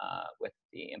around with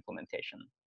the implementation.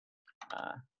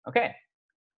 Okay.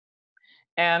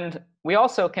 And we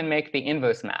also can make the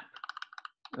inverse map,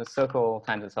 the circle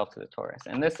times itself to the torus.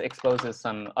 And this exposes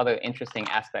some other interesting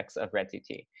aspects of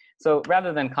redtt. So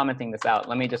rather than commenting this out,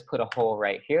 let me just put a hole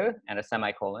right here and a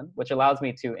semicolon, which allows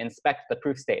me to inspect the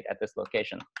proof state at this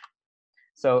location.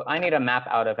 So I need a map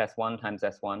out of S1 times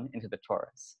S1 into the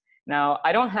torus. Now,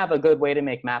 I don't have a good way to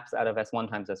make maps out of S1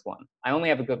 times S1. I only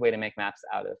have a good way to make maps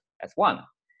out of S1.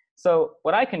 So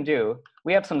what I can do,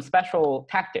 we have some special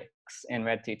tactics in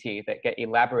redtt that get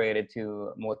elaborated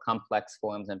to more complex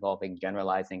forms involving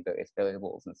generalizing various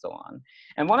variables and so on.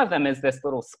 And one of them is this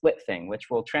little split thing, which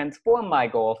will transform my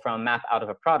goal from map out of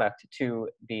a product to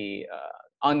the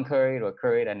uncurried or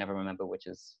curried, I never remember which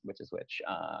is which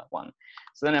one.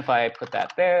 So then if I put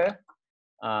that there,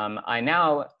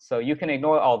 so you can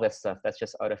ignore all this stuff, that's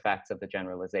just artifacts of the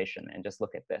generalization, and just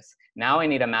look at this. Now I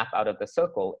need a map out of the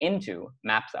circle into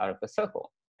maps out of the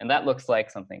circle, and that looks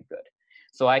like something good.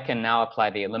 So I can now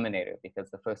apply the eliminator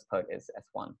because the first part is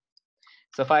S1.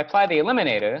 So if I apply the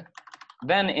eliminator,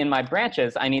 then in my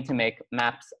branches, I need to make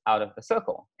maps out of the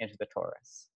circle into the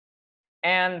torus.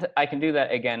 And I can do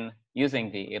that again using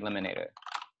the eliminator.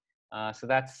 So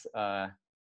that's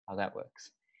how that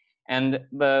works. And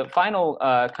the final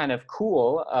kind of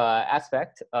cool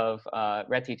aspect of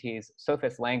redtt's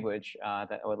surface language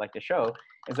that I would like to show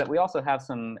is that we also have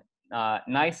some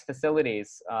nice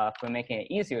facilities for making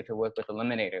it easier to work with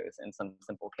eliminators in some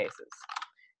simple cases.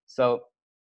 So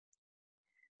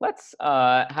let's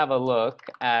have a look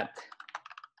at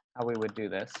how we would do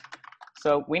this.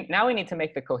 So now we need to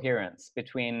make the coherence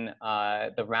between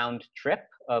the round trip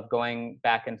of going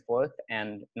back and forth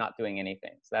and not doing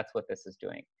anything. So that's what this is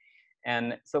doing.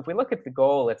 And so if we look at the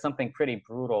goal, it's something pretty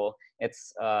brutal.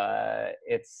 It's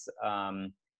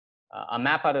a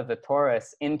map out of the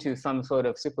torus into some sort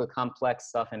of super complex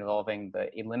stuff involving the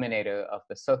eliminator of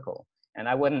the circle. And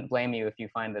I wouldn't blame you if you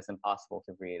find this impossible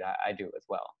to read. I do as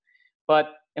well.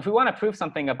 But if we want to prove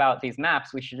something about these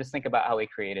maps, we should just think about how we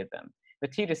created them. The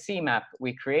T to C map,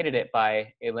 we created it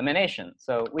by elimination.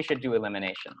 So we should do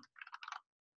elimination.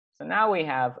 So now we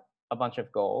have a bunch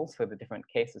of goals for the different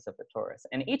cases of the torus.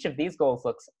 And each of these goals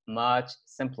looks much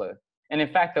simpler. And in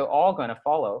fact, they're all going to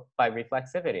follow by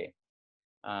reflexivity,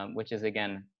 which is,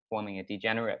 again, forming a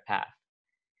degenerate path.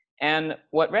 And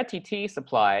what redtt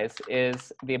supplies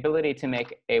is the ability to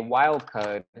make a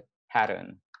wildcard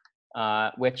pattern,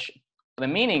 which the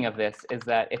meaning of this is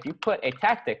that if you put a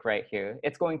tactic right here,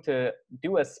 it's going to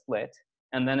do a split,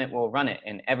 and then it will run it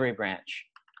in every branch.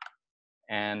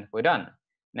 And we're done.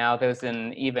 Now there's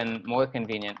an even more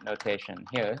convenient notation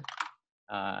here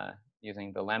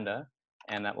using the lambda,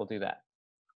 and that will do that.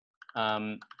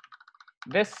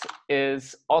 This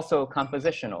is also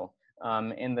compositional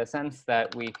in the sense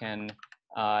that we can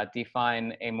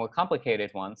define a more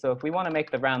complicated one. So if we want to make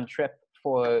the round trip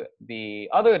for the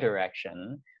other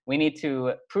direction, we need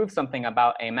to prove something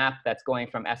about a map that's going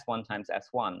from S1 times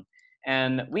S1.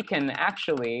 And we can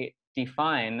actually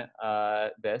define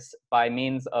this by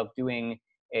means of doing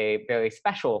a very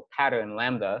special pattern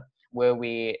lambda, where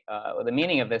we, the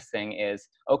meaning of this thing is,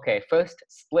 okay, first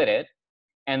split it,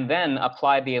 and then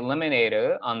apply the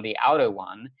eliminator on the outer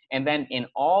one, and then in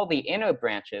all the inner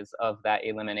branches of that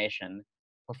elimination,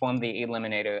 perform the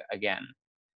eliminator again,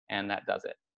 and that does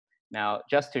it. Now,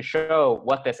 just to show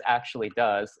what this actually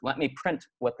does, let me print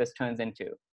what this turns into.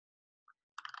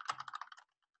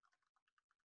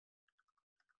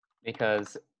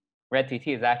 Because redtt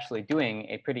is actually doing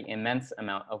a pretty immense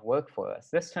amount of work for us.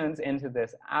 This turns into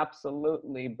this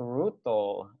absolutely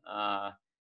brutal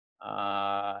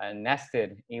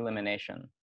nested elimination.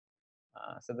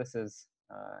 So this is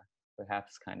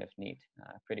perhaps kind of neat,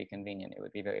 pretty convenient. It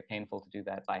would be very painful to do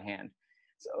that by hand.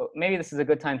 So maybe this is a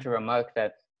good time to remark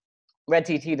that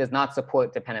redtt does not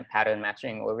support dependent pattern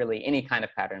matching or really any kind of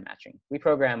pattern matching. We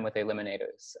program with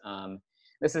eliminators.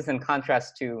 This is in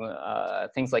contrast to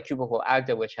things like cubical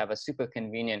Agda, which have a super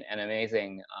convenient and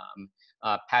amazing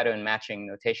pattern matching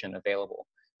notation available.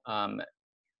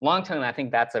 Long term, I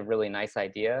think that's a really nice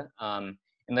idea.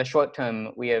 In the short term,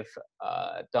 we have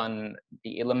done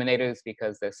the eliminators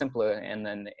because they're simpler, and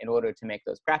then in order to make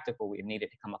those practical, we've needed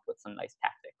to come up with some nice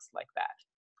tactics like that.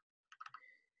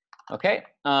 Okay,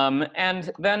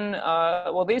 and then,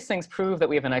 well, these things prove that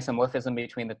we have an isomorphism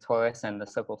between the torus and the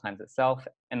circle times itself,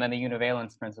 and then the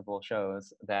univalence principle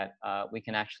shows that we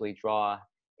can actually draw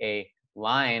a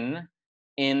line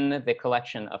in the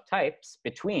collection of types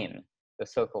between the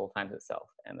circle times itself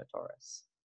and the torus.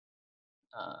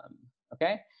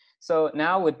 Okay, so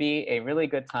now would be a really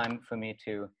good time for me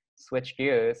to switch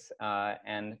gears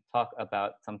and talk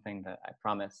about something that I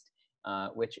promised,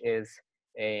 which is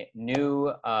a new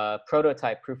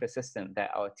prototype proof assistant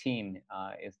that our team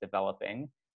is developing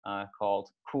called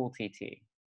cooltt,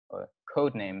 or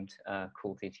codenamed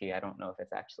cooltt. I don't know if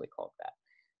it's actually called that.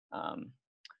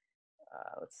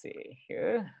 Let's see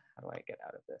here. How do I get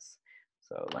out of this?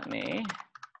 So let me,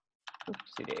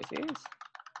 oopsie daisies.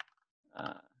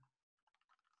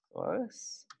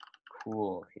 Source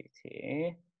cooltt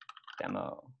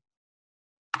demo.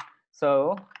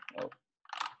 So, oh.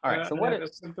 All right, so what a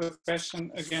simple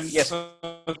question again. Yes. So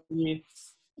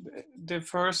the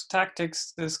first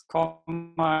tactics, this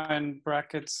comma in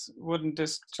brackets, wouldn't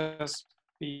this just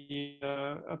be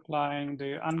applying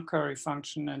the uncurry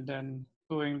function and then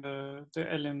doing the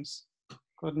elims?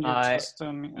 Couldn't you just,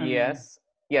 yes,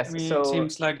 yes. I mean, so it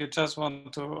seems like you just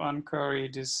want to uncurry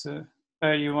this,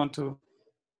 you want to,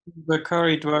 the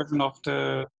curried version of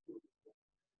the,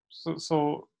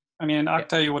 so I mean, in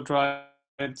Agda, you would write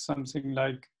something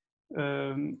like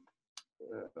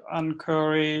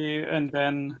uncurry and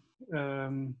then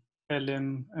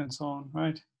elim and so on,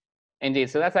 right?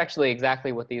 Indeed. So that's actually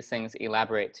exactly what these things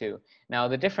elaborate to. Now,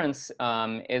 the difference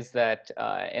is that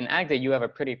in Agda, you have a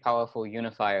pretty powerful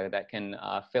unifier that can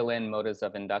fill in modes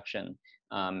of induction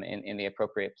in the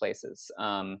appropriate places.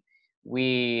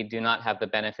 We do not have the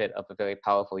benefit of a very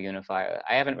powerful unifier.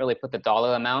 I haven't really put the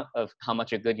dollar amount of how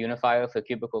much a good unifier for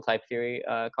cubical type theory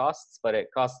costs, but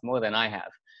it costs more than I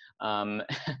have.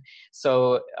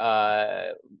 So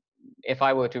if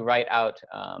I were to write out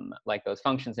like those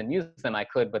functions and use them, I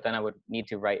could, but then I would need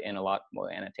to write in a lot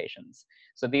more annotations.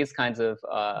 So these kinds of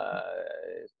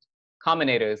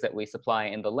combinators that we supply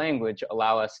in the language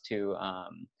allow us to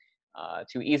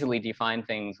easily define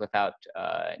things without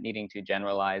needing to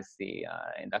generalize the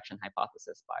induction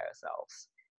hypothesis by ourselves.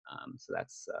 So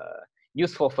that's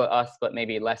useful for us, but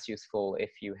maybe less useful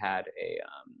if you had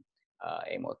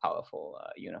a more powerful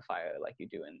unifier like you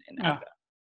do in Agda.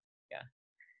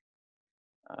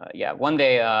 Yeah, one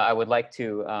day I would like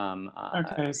to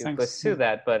pursue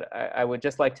that, but I would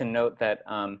just like to note that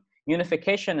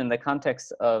unification in the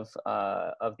context of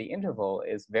the interval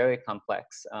is very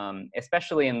complex,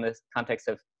 especially in the context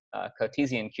of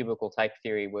Cartesian cubical type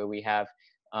theory, where we have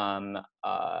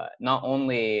not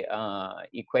only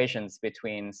equations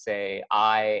between, say,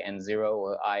 I and 0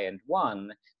 or I and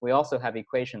 1, we also have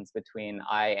equations between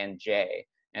I and j,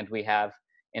 and we have,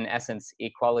 in essence,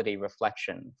 equality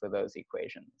reflection for those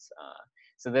equations.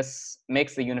 So this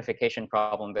makes the unification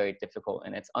problem very difficult,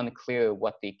 and it's unclear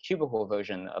what the cubical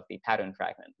version of the pattern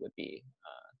fragment would be.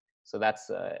 So that's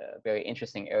a very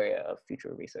interesting area of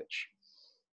future research.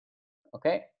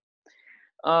 Okay.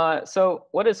 So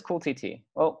what is cooltt?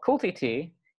 Well,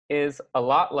 cooltt is a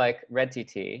lot like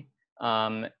redtt,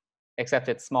 except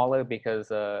it's smaller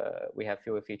because we have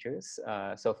fewer features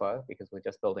so far, because we're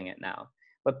just building it now.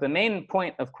 But the main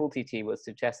point of cooltt was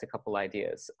to test a couple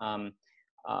ideas.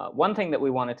 One thing that we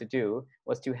wanted to do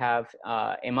was to have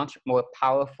a much more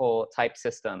powerful type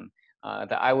system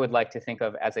that I would like to think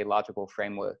of as a logical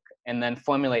framework, and then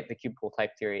formulate the cubical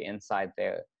type theory inside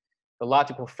there. The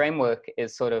logical framework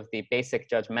is sort of the basic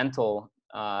judgmental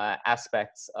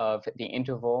aspects of the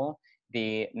interval,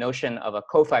 the notion of a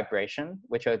cofibration,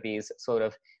 which are these sort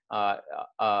of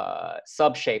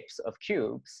subshapes of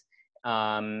cubes,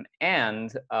 and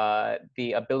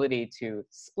the ability to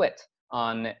split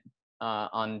on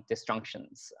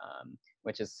disjunctions,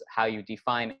 which is how you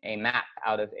define a map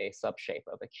out of a subshape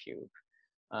of a cube.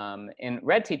 In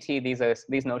redtt,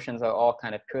 these notions are all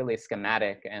kind of purely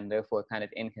schematic and therefore kind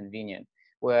of inconvenient.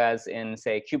 Whereas in,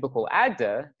 say, cubical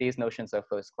Agda, these notions are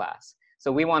first class.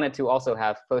 So we wanted to also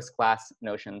have first class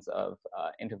notions of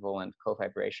interval and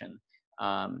cofibration.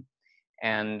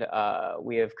 And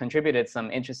we have contributed some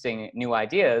interesting new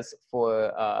ideas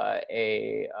for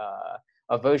a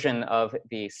version of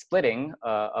the splitting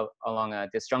along a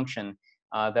disjunction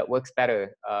that works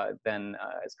better than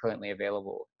is currently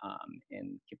available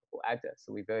in cubical Agda.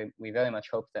 So we very much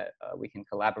hope that we can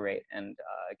collaborate and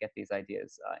get these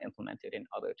ideas implemented in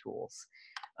other tools.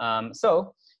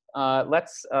 So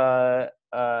let's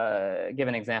give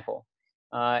an example.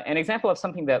 An example of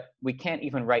something that we can't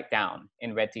even write down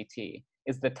in redtt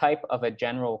is the type of a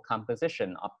general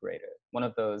composition operator, one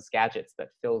of those gadgets that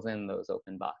fills in those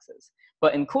open boxes.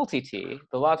 But in cooltt, the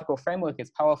logical framework is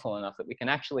powerful enough that we can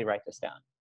actually write this down.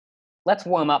 Let's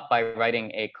warm up by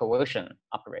writing a coercion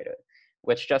operator,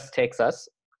 which just takes us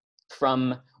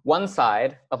from one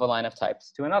side of a line of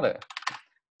types to another.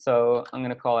 So I'm going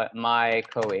to call it my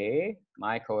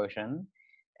coercion,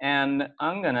 and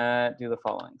I'm going to do the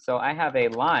following. So I have a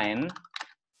line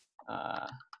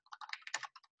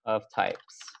of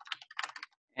types,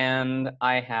 and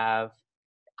I have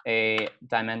a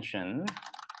dimension.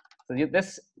 So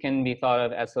this can be thought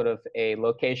of as sort of a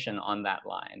location on that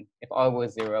line. If r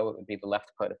was 0, it would be the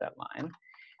left part of that line.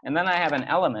 And then I have an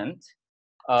element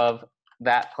of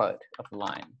that part of the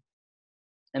line.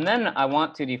 And then I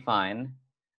want to define,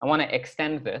 I want to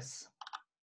extend this.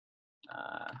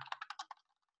 I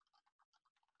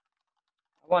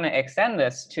want to extend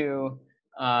this to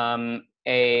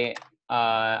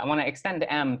I want to extend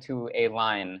M to a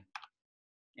line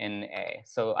in A.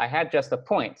 So I had just a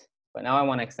point, but now I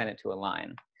want to extend it to a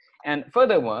line. And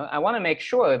furthermore, I want to make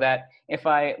sure that if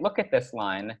I look at this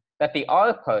line, that the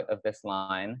R part of this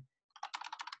line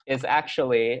is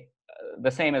actually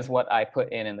the same as what I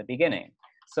put in the beginning.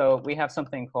 So we have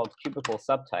something called cubical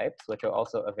subtypes, which are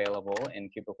also available in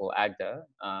cubical Agda,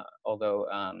 although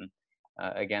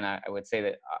again, I would say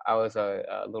that ours are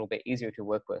a little bit easier to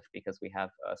work with because we have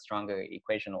stronger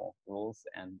equational rules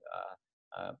and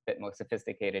a bit more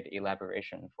sophisticated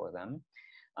elaboration for them.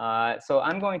 So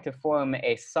I'm going to form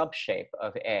a subshape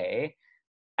of A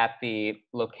at the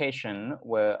location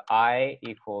where I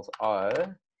equals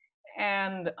R,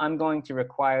 and I'm going to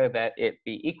require that it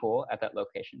be equal at that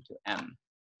location to M.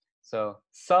 So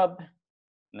sub,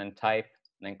 and then type,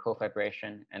 and then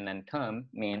cofibration, and then term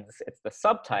means it's the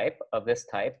subtype of this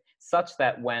type such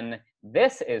that when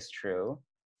this is true,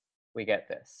 we get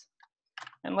this.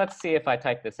 And let's see if I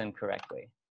type this in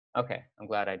correctly. Okay, I'm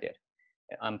glad I did.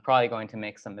 I'm probably going to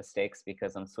make some mistakes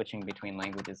because I'm switching between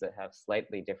languages that have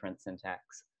slightly different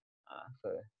syntax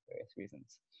for various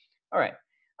reasons. All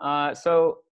right,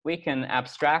 so we can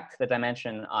abstract the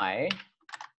dimension I.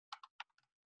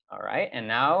 All right, and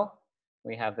now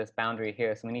we have this boundary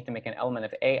here. So we need to make an element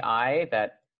of AI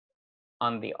that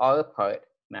on the R part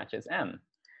matches M.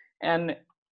 And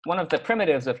one of the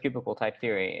primitives of cubical type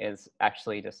theory is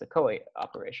actually just a COE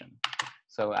operation.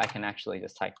 So I can actually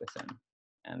just type this in,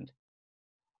 and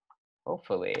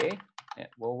hopefully it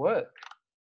will work.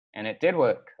 And it did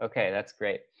work. Okay, that's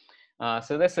great.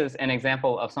 So this is an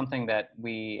example of something that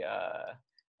we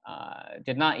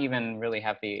did not even really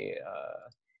have the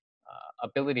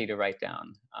ability to write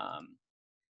down.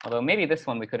 Although maybe this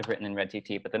one we could have written in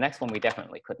redtt, but the next one we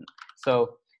definitely couldn't.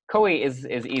 So COE is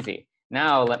easy.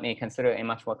 Now let me consider a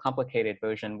much more complicated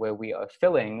version where we are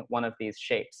filling one of these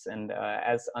shapes. And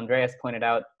as Andreas pointed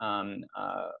out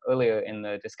earlier in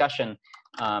the discussion,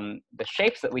 the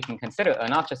shapes that we can consider are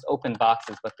not just open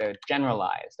boxes, but they're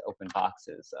generalized open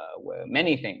boxes where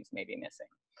many things may be missing.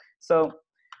 So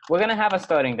we're going to have a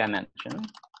starting dimension.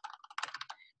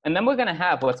 And then we're going to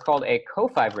have what's called a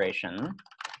cofibration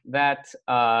that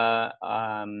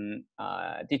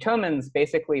determines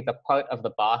basically the part of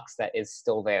the box that is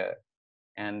still there.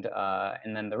 And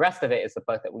then the rest of it is the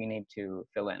part that we need to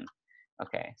fill in.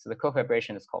 Okay, so the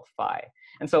cofibration is called phi.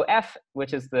 And so F,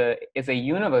 which is a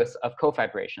universe of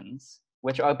cofibrations,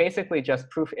 which are basically just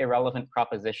proof irrelevant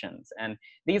propositions. And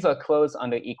these are closed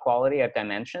under equality of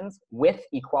dimensions with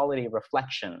equality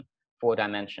reflection for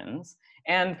dimensions.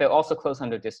 And they're also closed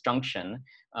under disjunction.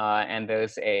 And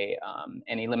there's an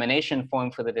elimination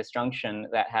form for the disjunction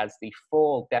that has the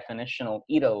full definitional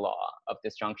Ida law of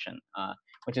disjunction,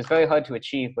 which is very hard to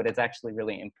achieve, but it's actually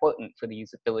really important for the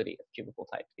usability of cubical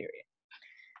type theory.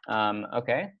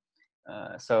 Okay,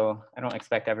 so I don't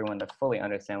expect everyone to fully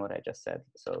understand what I just said.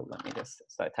 So let me just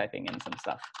start typing in some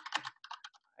stuff.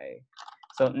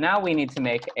 So now we need to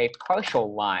make a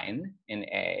partial line in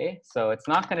A. So it's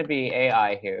not going to be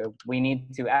AI here. We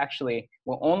need to actually,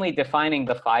 we're only defining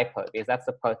the phi part because that's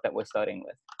the part that we're starting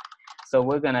with. So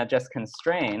we're going to just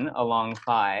constrain along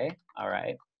phi. All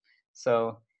right.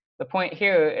 So the point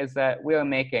here is that we are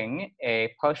making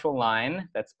a partial line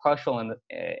that's partial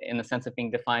in the sense of being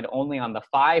defined only on the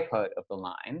phi part of the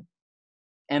line.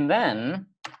 And then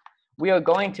we are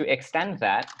going to extend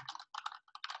that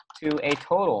to a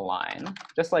total line,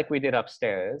 just like we did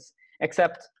upstairs,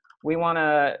 except we want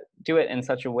to do it in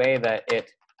such a way that it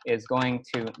is going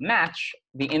to match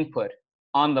the input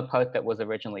on the part that was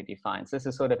originally defined. So this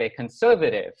is sort of a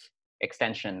conservative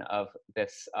extension of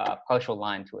this partial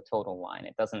line to a total line.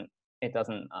 It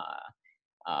doesn't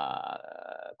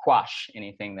quash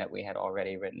anything that we had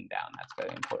already written down. That's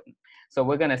very important. So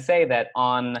we're going to say that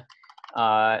on,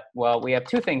 well, we have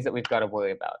two things that we've got to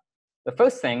worry about. The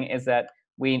first thing is that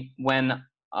when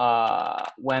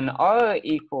r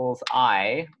equals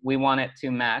I, we want it to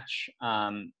match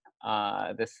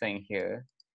this thing here.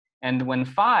 And when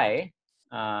phi,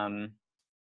 how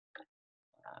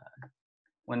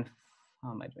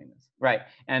am I doing this? Right,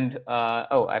 and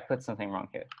oh, I put something wrong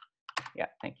here. Yeah,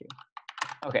 thank you.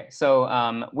 Okay, so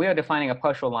we are defining a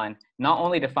partial line, not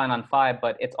only defined on phi,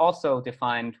 but it's also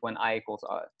defined when I equals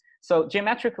r. So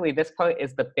geometrically, this part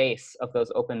is the base of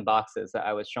those open boxes that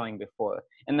I was showing before.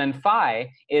 And then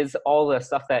phi is all the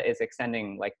stuff that is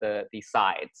extending like the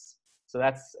sides. So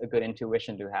that's a good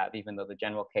intuition to have, even though the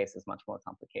general case is much more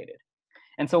complicated.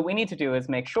 And so what we need to do is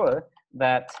make sure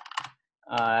that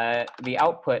the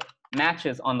output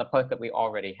matches on the part that we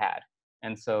already had.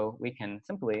 And so we can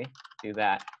simply do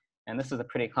that. And this is a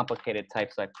pretty complicated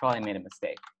type, so I probably made a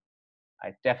mistake.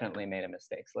 I definitely made a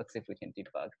mistake. So let's see if we can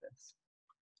debug this.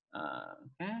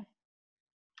 Okay.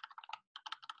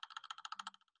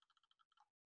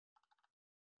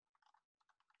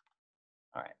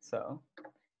 All right, so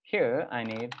here I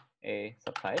need a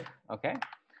subtype. Okay,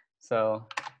 so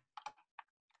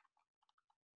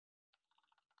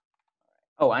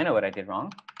oh, I know what I did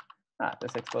wrong.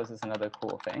 This exposes another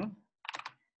cool thing.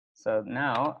 So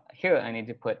now here I need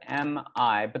to put mi,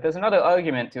 but there's another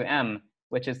argument to m,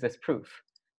 which is this proof.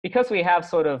 Because we have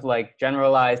sort of like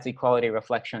generalized equality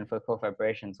reflection for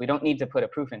cofibrations, we don't need to put a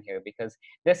proof in here because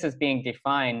this is being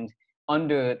defined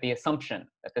under the assumption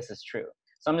that this is true.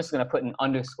 So I'm just going to put an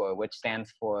underscore, which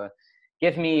stands for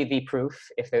give me the proof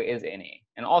if there is any.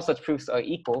 And all such proofs are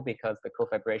equal because the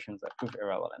cofibrations are proof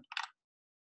irrelevant.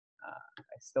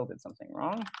 I still did something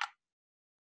wrong.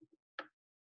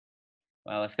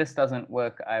 Well, if this doesn't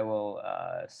work, I will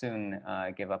soon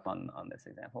give up on this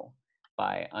example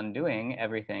by undoing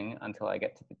everything until I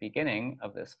get to the beginning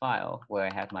of this file where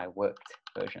I have my worked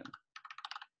version.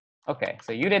 Okay,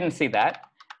 so you didn't see that.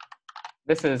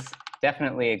 This is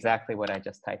definitely exactly what I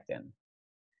just typed in.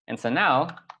 And so now,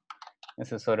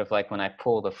 this is sort of like when I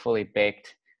pull the fully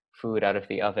baked food out of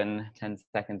the oven 10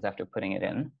 seconds after putting it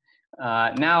in.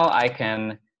 Now I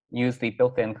can use the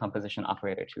built-in composition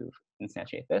operator to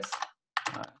instantiate this.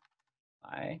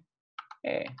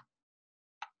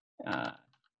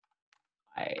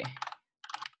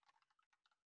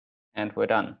 And we're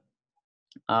done.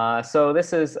 So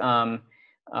this is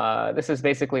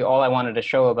basically all I wanted to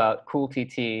show about cooltt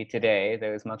today.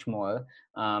 There's much more,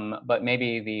 but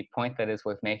maybe the point that is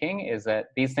worth making is that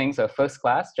these things are first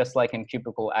class, just like in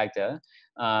cubical Agda.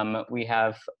 We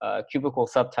have cubical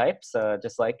subtypes,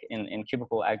 just like in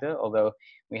cubical Agda, although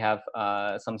we have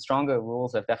some stronger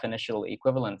rules of definitional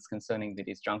equivalence concerning the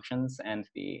disjunctions and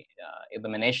the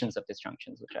eliminations of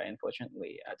disjunctions, which I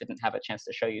unfortunately didn't have a chance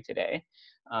to show you today.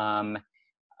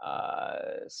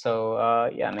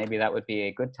 Yeah, maybe that would be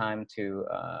a good time to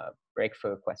break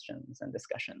for questions and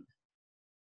discussion.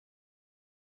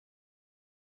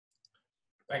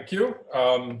 Thank you.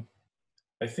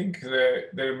 I think there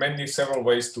are several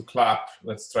ways to clap.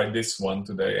 Let's try this one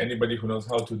today. Anybody who knows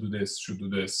how to do this should do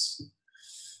this.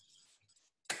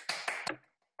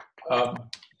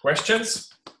 Questions?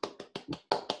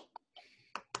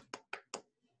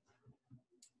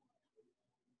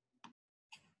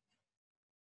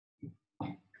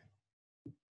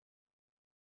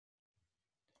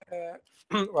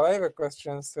 Well, I have a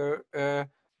question. So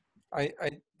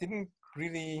I didn't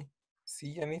really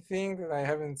see anything that I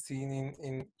haven't seen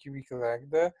in cubical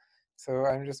Agda. So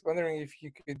I'm just wondering if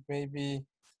you could maybe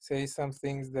say some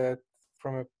things that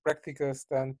from a practical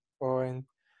standpoint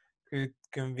could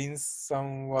convince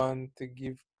someone to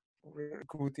give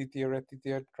cooltt or redtt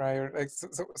a try. Or like,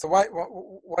 so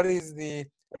what is the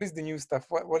new stuff?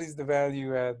 What is the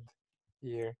value add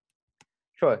here?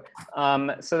 Sure.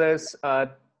 So there's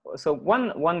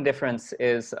one difference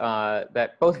is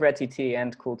that both redtt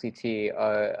and cooltt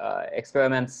are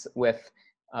experiments with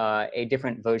a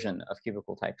different version of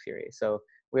cubical type theory. So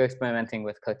we're experimenting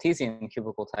with Cartesian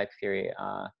cubical type theory,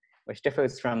 which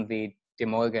differs from the De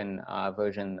Morgan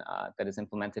version that is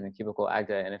implemented in cubical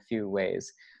Agda in a few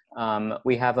ways.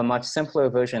 We have a much simpler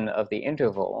version of the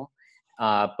interval,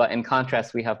 but in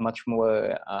contrast, we have much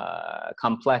more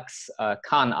complex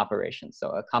con operations.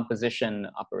 So a composition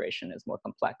operation is more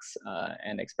complex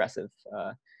and expressive,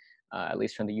 at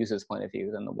least from the user's point of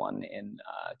view, than the one in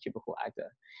cubical Agda.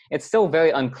 It's still very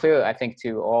unclear, I think,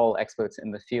 to all experts in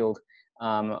the field,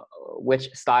 which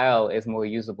style is more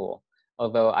usable.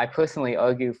 Although I personally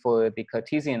argue for the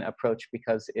Cartesian approach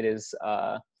because it is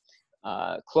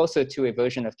closer to a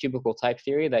version of cubical type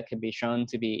theory that can be shown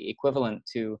to be equivalent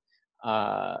to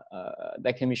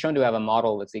that can be shown to have a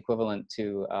model that's equivalent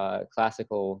to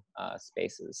classical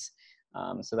spaces.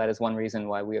 So that is one reason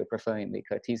why we are preferring the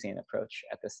Cartesian approach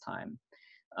at this time.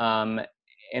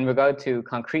 In regard to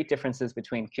concrete differences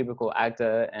between cubical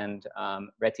Agda and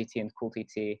redtt and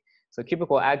cooltt, so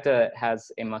cubical Agda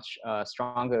has a much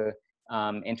stronger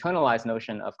internalized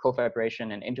notion of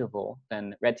cofibration and interval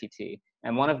than redtt.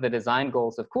 And one of the design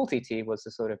goals of cooltt was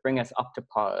to sort of bring us up to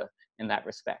par in that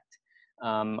respect.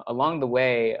 Along the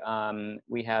way,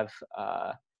 we have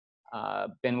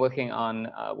been working on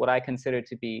what I consider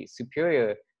to be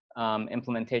superior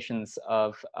implementations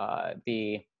of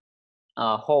the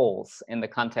holes in the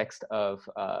context of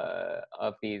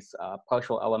these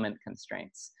partial element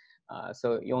constraints.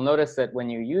 So you'll notice that when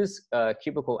you use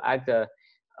cubical Agda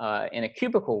in a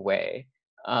cubical way,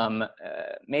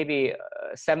 maybe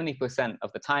 70%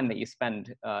 of the time that you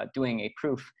spend doing a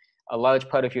proof, a large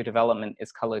part of your development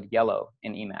is colored yellow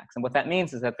in Emacs. And what that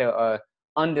means is that there are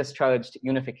undischarged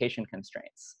unification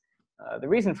constraints. The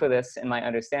reason for this, in my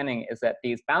understanding, is that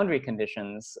these boundary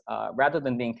conditions, rather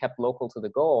than being kept local to the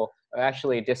goal, are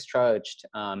actually discharged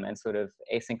and sort of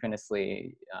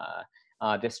asynchronously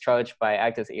discharged by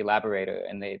Agda's elaborator.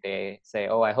 And they say,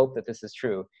 oh, I hope that this is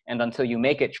true. And until you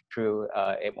make it true,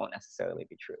 it won't necessarily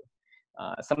be true.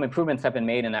 Some improvements have been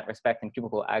made in that respect in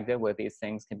cubical Agda, where these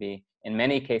things can be, in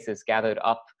many cases, gathered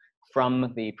up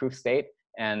from the proof state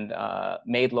and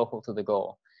made local to the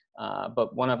goal.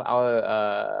 But one of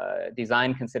our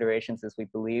design considerations is we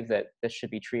believe that this should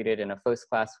be treated in a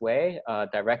first-class way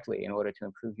directly in order to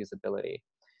improve usability.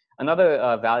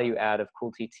 Another value add of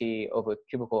cooltt over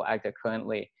cubical Agda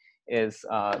currently is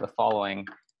the following.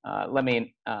 Let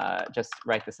me just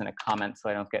write this in a comment so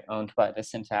I don't get owned by the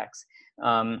syntax.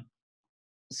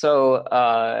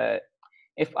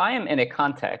 If I am in a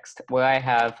context where I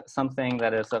have something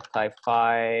that is of type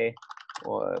phi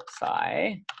or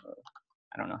psi,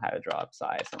 I don't know how to draw up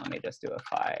psi, so let me just do a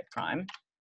phi prime.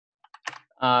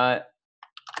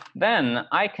 Then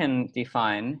I can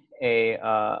define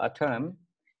a term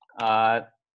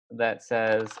that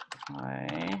says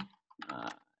phi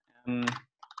m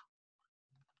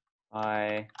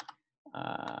phi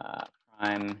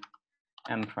prime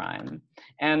m prime.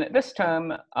 And this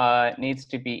term needs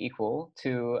to be equal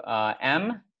to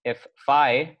m if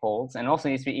phi holds, and also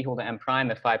needs to be equal to m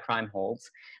prime if phi prime holds.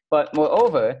 But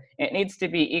moreover, it needs to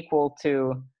be equal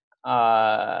to,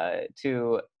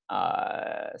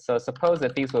 so suppose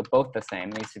that these were both the same,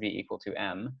 it needs to be equal to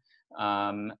m,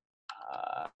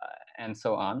 and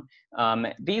so on.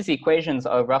 These equations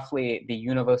are roughly the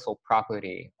universal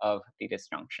property of the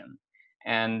disjunction.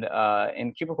 And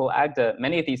in cubical Agda,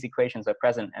 many of these equations are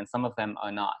present and some of them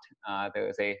are not. There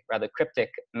is a rather cryptic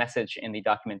message in the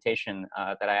documentation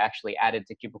that I actually added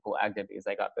to cubical Agda because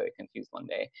I got very confused one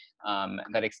day,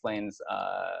 that explains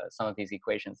some of these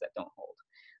equations that don't hold.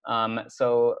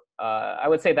 So I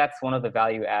would say that's one of the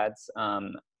value adds.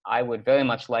 I would very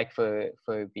much like for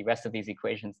the rest of these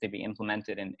equations to be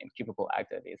implemented in cubical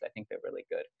Agda because I think they're really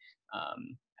good.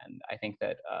 And I think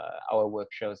that our work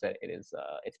shows that it is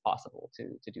it's possible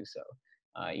to do so,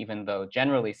 even though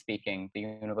generally speaking, the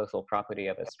universal property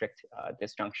of a strict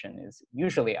disjunction is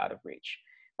usually out of reach.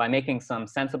 By making some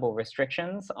sensible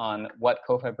restrictions on what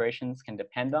cofibrations can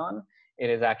depend on,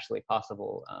 it is actually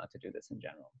possible to do this in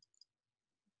general.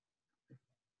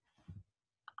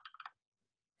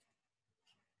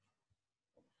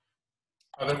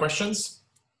 Other questions?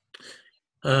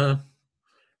 I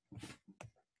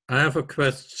have a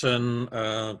question,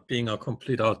 being a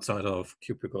complete outsider of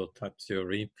cubical type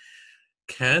theory.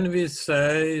 Can we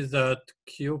say that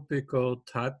cubical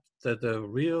type, that the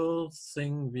real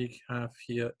thing we have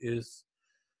here is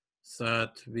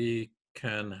that we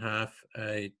can have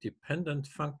a dependent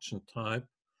function type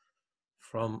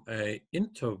from an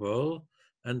interval,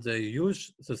 and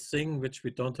the thing which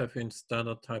we don't have in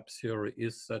standard type theory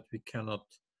is that we cannot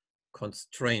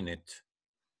constrain it?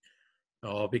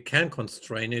 Or we can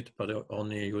constrain it, but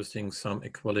only using some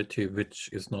equality, which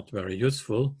is not very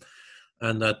useful.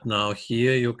 And that now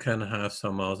here you can have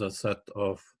some other set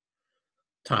of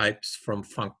types from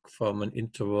an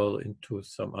interval into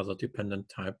some other dependent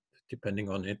type, depending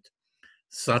on it,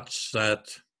 such that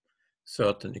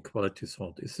certain equalities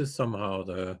hold. Is this somehow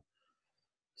the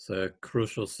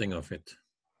crucial thing of it?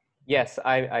 Yes,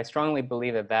 I strongly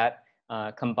believe that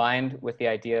combined with the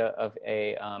idea of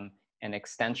an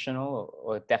extensional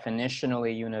or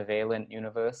definitionally univalent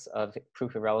universe of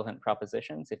proof irrelevant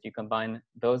propositions. If you combine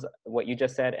those, what you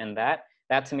just said, and that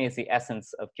to me is the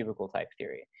essence of cubical type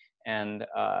theory. And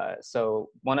so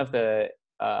one of the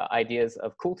ideas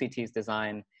of cooltt's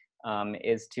design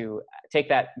is to take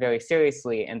that very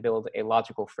seriously and build a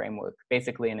logical framework,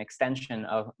 basically an extension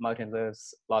of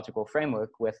Martin-Löf's logical framework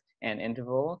with an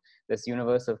interval, this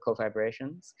universe of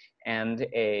cofibrations, and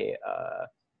a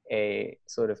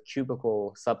sort of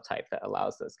cubical subtype that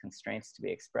allows those constraints to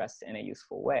be expressed in a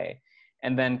useful way.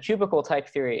 And then cubical type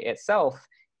theory itself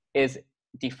is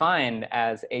defined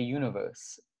as a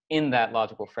universe in that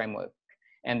logical framework.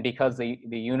 And because the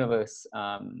universe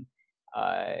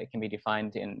can be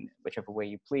defined in whichever way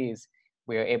you please,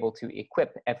 we are able to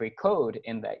equip every code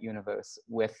in that universe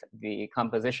with the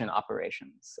composition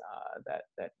operations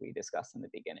that we discussed in the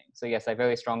beginning. So yes, I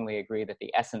very strongly agree that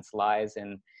the essence lies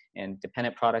in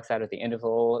dependent products out of the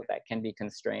interval that can be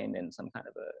constrained in some kind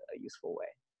of a useful way.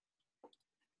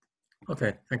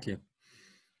 Okay, thank you.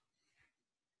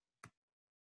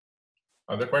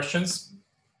 Other questions?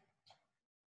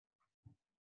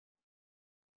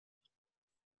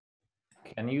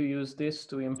 Can you use this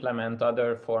to implement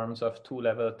other forms of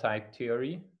two-level type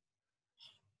theory?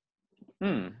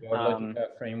 Your logical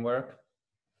framework?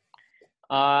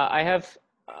 I've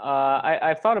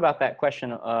thought about that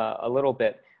question a little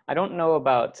bit. I don't know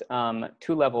about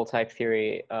two-level type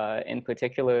theory in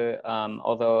particular,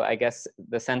 although I guess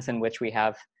the sense in which we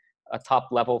have a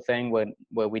top-level thing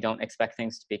where we don't expect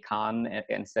things to be con,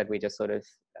 instead we just sort of,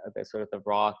 there's sort of the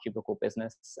raw cubical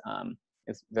business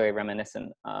is very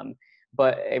reminiscent.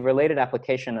 But a related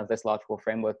application of this logical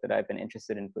framework that I've been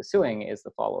interested in pursuing is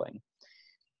the following.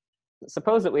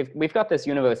 Suppose that we've got this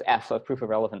universe F of proof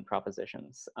irrelevant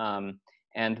propositions,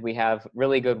 and we have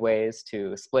really good ways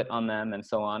to split on them and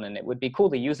so on, and it would be cool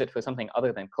to use it for something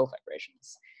other than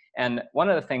cofibrations. And one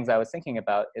of the things I was thinking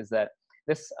about is that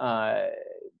this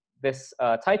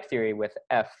type theory with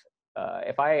F,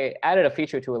 if I added a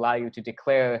feature to allow you to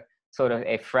declare sort of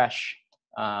a fresh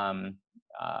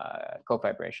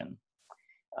cofibration,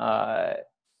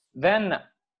 then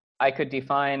I could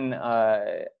define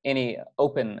any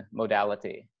open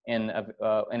modality in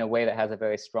a way that has a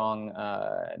very strong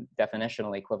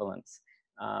definitional equivalence.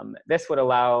 This would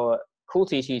allow cooltt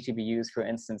to be used, for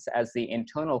instance, as the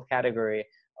internal category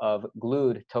of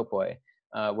glued topoi,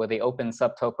 where the open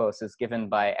subtopos is given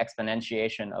by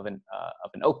exponentiation of an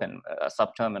open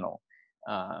subterminal.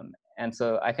 And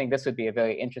so I think this would be a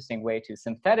very interesting way to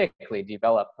synthetically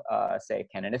develop, say,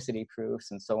 canonicity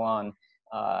proofs and so on,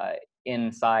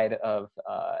 inside of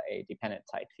a dependent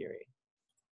type theory.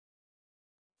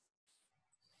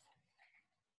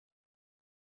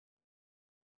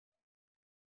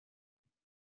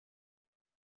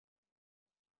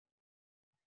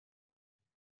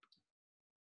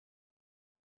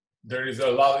 There is a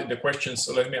lot in the questions,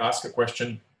 so let me ask a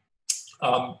question.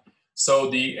 So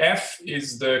the F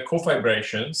is the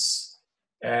cofibrations,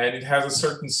 and it has a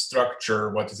certain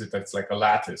structure. What is it? That's like a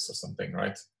lattice or something,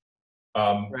 right?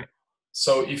 Right.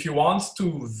 So if you want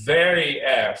to vary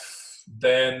F,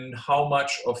 then how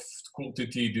much of cooltt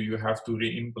do you have to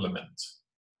re-implement?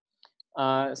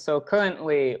 So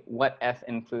currently, what F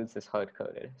includes is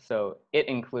hard-coded. So it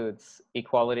includes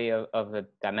equality of the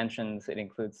dimensions. It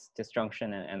includes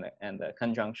disjunction and the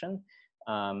conjunction.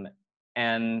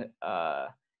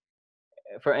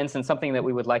 For instance, something that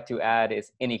we would like to add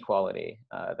is inequality,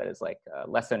 that is like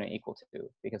less than or equal to,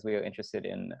 because we are interested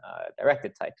in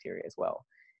directed type theory as well.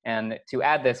 And to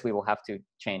add this, we will have to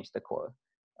change the core.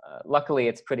 Luckily,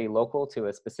 it's pretty local to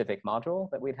a specific module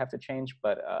that we'd have to change,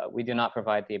 but we do not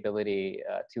provide the ability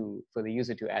for the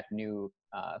user to add new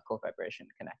cofibration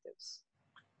connectives.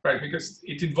 Right, because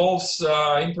it involves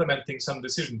implementing some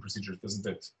decision procedures, doesn't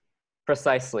it?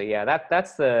 Precisely, yeah.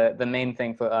 That's the main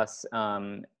thing for us.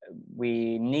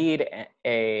 We need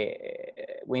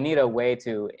a way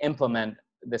to implement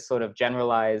this sort of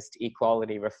generalized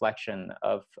equality reflection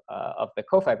of the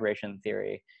cofibration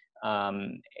theory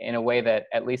in a way that,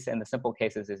 at least in the simple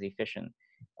cases, is efficient.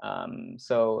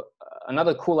 So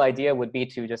another cool idea would be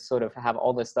to just sort of have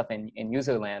all this stuff in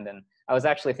user land. And I was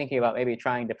actually thinking about maybe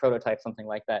trying to prototype something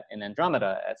like that in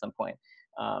Andromeda at some point.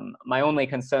 My only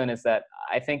concern is that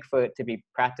I think for it to be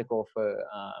practical for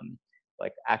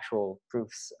like actual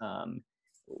proofs,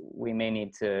 we may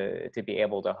need to be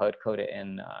able to hard code it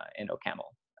in OCaml.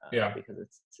 Yeah. Because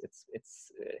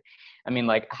it's I mean,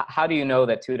 like, how do you know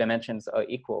that two dimensions are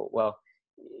equal? Well,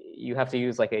 you have to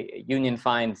use like a union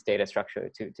find data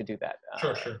structure to do that.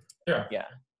 Sure. Yeah. Yeah.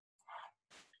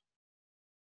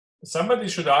 Somebody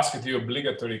should ask the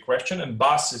obligatory question, and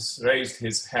Bas has raised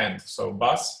his hand. So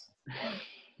Bas?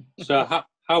 So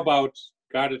how about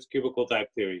guarded cubical type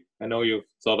theory? I know you've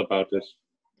thought about this.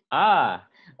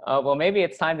 Well, maybe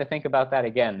it's time to think about that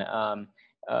again.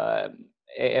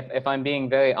 If I'm being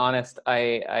very honest,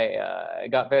 I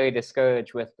got very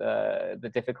discouraged with the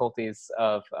difficulties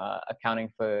of accounting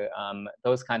for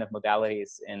those kind of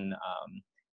modalities in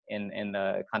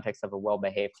the context of a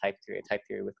well-behaved type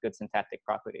theory with good syntactic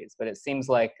properties. But it seems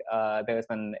like there's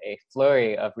been a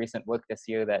flurry of recent work this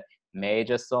year that may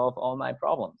just solve all my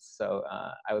problems. So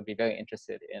I would be very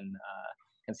interested in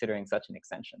considering such an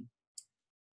extension.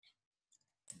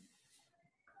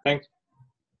 Thanks.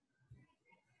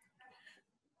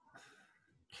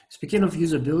 Speaking of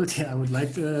usability, I would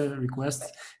like to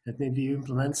request that maybe you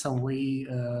implement some way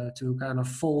to kind of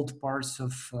fold parts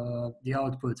of the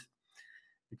output.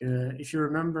 If you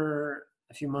remember,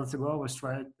 a few months ago, I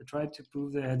tried to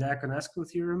prove the Hedacon-Askew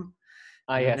theorem.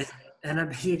 Yes. And I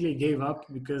basically gave up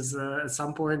because at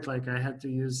some point, like, I had to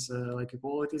use like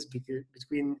equalities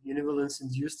between univalence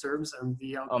induced terms, and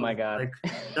the output, oh my God,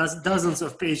 like dozens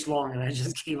of pages long, and I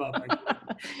just gave up.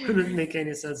 I couldn't make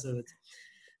any sense of it.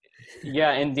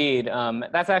 Yeah, indeed.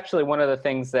 That's actually one of the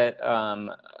things that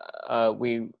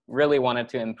we really wanted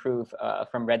to improve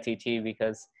from redtt,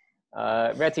 because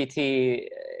redtt,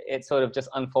 it sort of just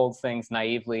unfolds things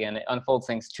naively, and it unfolds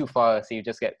things too far, so you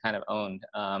just get kind of owned.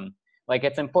 Like,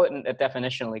 it's important that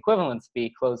definitional equivalence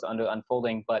be closed under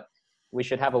unfolding, but we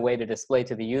should have a way to display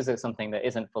to the user something that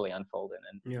isn't fully unfolded.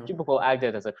 And cubical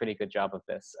Agda does a pretty good job of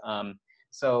this.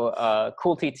 So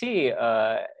cooltt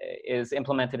is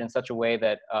implemented in such a way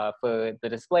that for the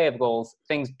display of goals,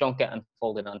 things don't get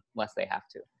unfolded unless they have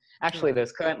to. Actually,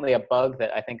 there's currently a bug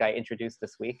that I think I introduced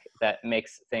this week that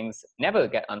makes things never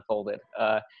get unfolded.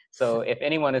 So if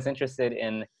anyone is interested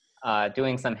in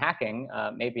doing some hacking,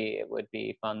 maybe it would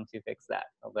be fun to fix that,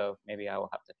 although maybe I will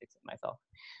have to fix it myself.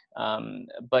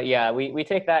 But yeah, we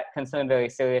take that concern very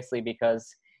seriously,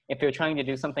 because if you're trying to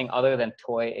do something other than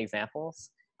toy examples,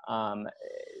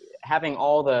 having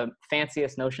all the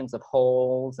fanciest notions of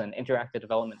wholes and interactive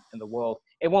development in the world,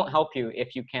 it won't help you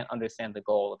if you can't understand the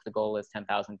goal, if the goal is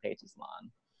 10,000 pages long.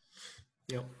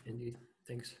 Yep, indeed.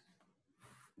 Thanks.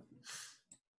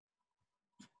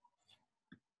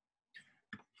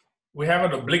 We have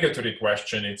an obligatory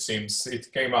question, it seems.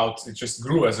 It came out, it just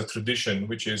grew as a tradition,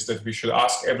 which is that we should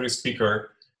ask every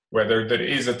speaker whether there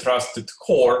is a trusted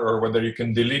core, or whether you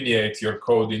can delineate your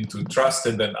code into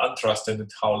trusted and untrusted,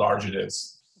 and how large it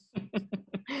is.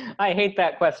 I hate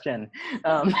that question.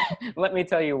 Let me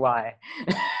tell you why.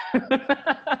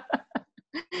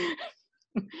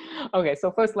 Okay,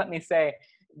 so first let me say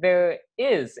there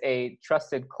is a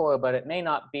trusted core, but it may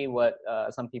not be what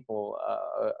some people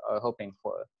are hoping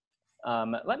for.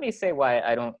 Let me say why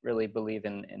I don't really believe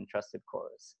in trusted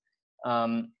cores.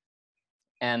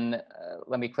 And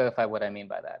let me clarify what I mean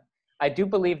by that. I do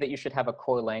believe that you should have a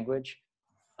core language,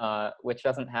 which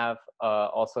doesn't have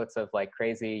all sorts of like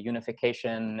crazy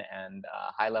unification and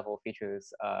high-level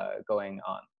features going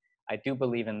on. I do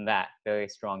believe in that very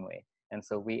strongly, and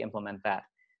so we implement that.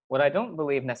 What I don't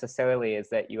believe necessarily is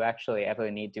that you actually ever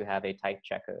need to have a type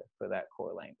checker for that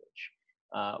core language.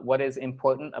 What is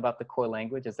important about the core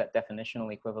language is that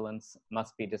definitional equivalence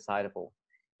must be decidable.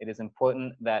 It is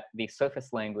important that the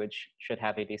surface language should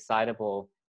have a decidable,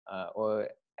 or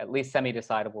at least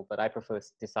semi-decidable, but I prefer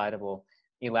decidable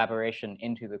elaboration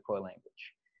into the core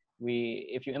language.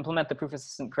 If you implement the proof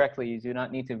assistant correctly, you do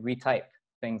not need to retype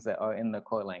things that are in the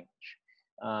core language.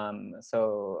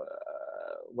 So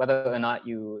whether or not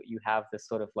you have this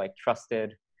sort of like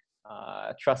trusted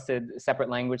separate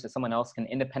language that someone else can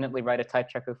independently write a type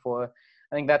checker for,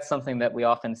 I think that's something that we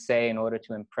often say in order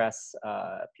to impress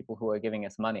people who are giving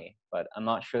us money, but I'm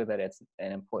not sure that it's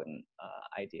an important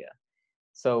idea.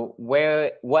 So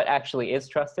what actually is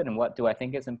trusted and what do I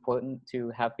think is important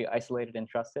to have be isolated and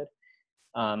trusted?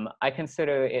 I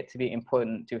consider it to be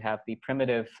important to have the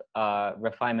primitive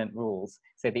refinement rules,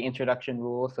 say the introduction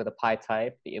rule for the pi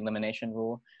type, the elimination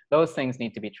rule. Those things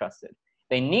need to be trusted.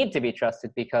 They need to be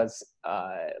trusted because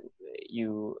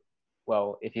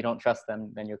well, if you don't trust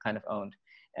them, then you're kind of owned.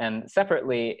 And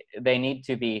separately, they need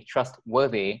to be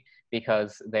trustworthy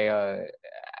because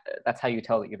that's how you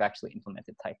tell that you've actually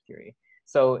implemented type theory.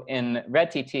 So in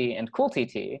redtt and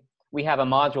cooltt, we have a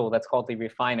module that's called the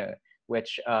refiner,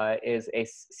 which is a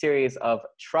series of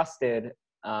trusted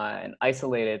and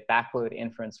isolated backward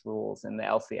inference rules in the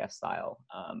LCF style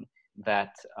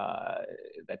that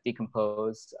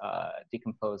decompose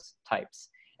types.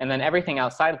 And then everything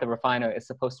outside of the refiner is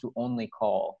supposed to only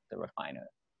call the refiner.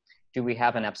 Do we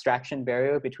have an abstraction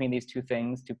barrier between these two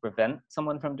things to prevent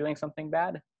someone from doing something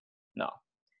bad? No.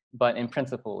 But in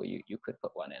principle, you could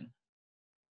put one in.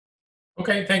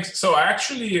 Okay, thanks. So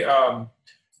actually,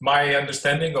 my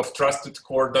understanding of trusted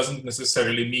core doesn't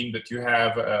necessarily mean that you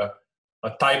have a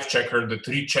type checker that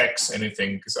rechecks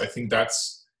anything, because I think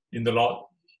that's in the law.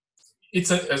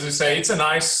 As you say, it's a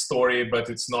nice story, but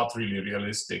it's not really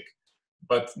realistic.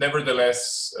 But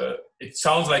nevertheless, it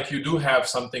sounds like you do have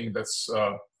something that's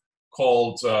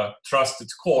called trusted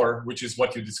core, which is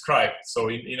what you described. So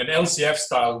in an LCF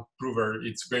style prover,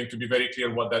 it's going to be very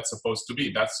clear what that's supposed to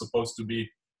be. That's supposed to be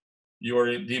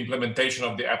the implementation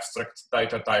of the abstract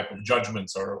data type of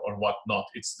judgments or whatnot.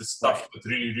 It's the stuff that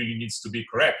really needs to be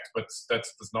correct, but that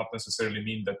does not necessarily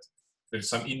mean that there's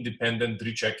some independent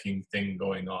rechecking thing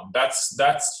going on. That's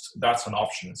an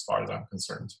option as far as I'm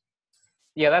concerned.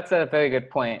 Yeah, that's a very good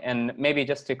point. And maybe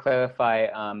just to clarify,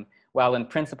 while in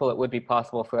principle it would be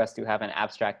possible for us to have an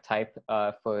abstract type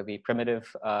for the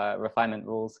primitive refinement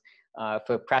rules,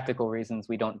 for practical reasons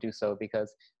we don't do so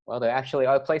because, well, there actually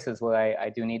are places where I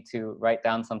do need to write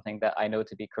down something that I know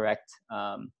to be correct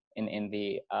in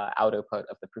the outer part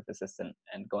of the proof assistant,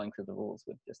 and going through the rules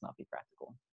would just not be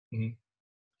practical. Mm-hmm.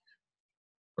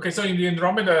 Okay, so in the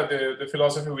Andromeda, the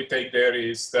philosophy we take there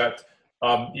is that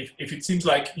if it seems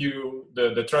like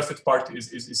the trusted part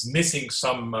is missing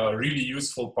some really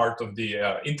useful part of the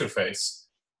interface,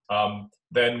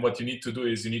 then what you need to do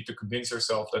is you need to convince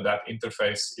yourself that that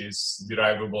interface is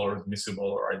derivable or admissible,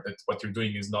 or that what you're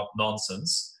doing is not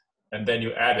nonsense. And then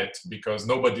you add it, because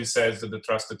nobody says that the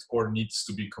trusted core needs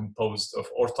to be composed of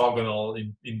orthogonal,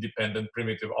 independent,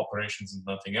 primitive operations and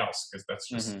nothing else, because that's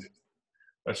just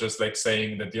that's just like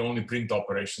saying that the only print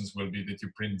operations will be that you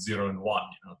print 0 and 1.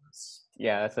 You know,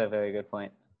 yeah, that's a very good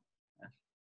point. Yeah.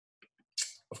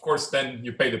 Of course, then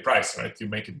you pay the price, right? You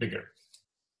make it bigger.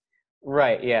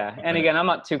 Right, yeah. And again, I'm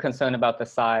not too concerned about the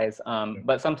size,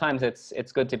 but sometimes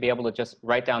it's good to be able to just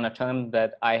write down a term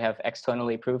that I have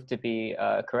externally proved to be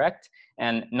correct,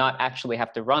 and not actually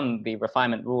have to run the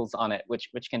refinement rules on it,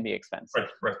 which can be expensive.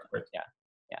 Right. Yeah,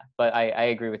 yeah. But I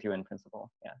agree with you in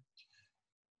principle, yeah.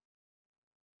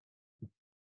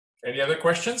 Any other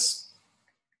questions?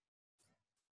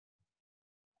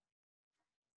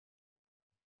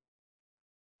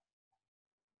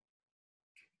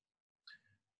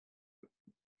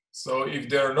 So if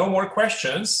there are no more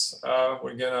questions,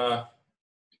 we're gonna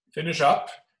finish up.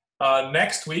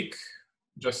 Next week,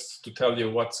 just to tell you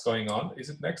what's going on.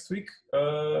 Is it next week?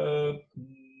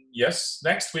 Yes,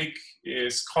 next week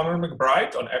is Conor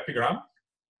McBride on Epigram.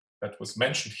 That was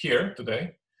mentioned here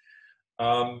today.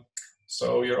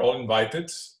 So you're all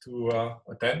invited to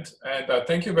attend. And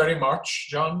thank you very much,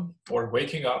 John, for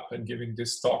waking up and giving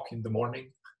this talk in the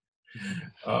morning.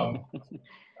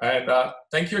 And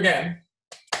thank you again.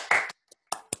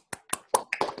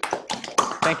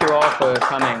 Thank you all for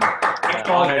coming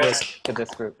All, to yes. this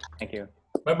group. Thank you.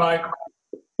 Bye-bye.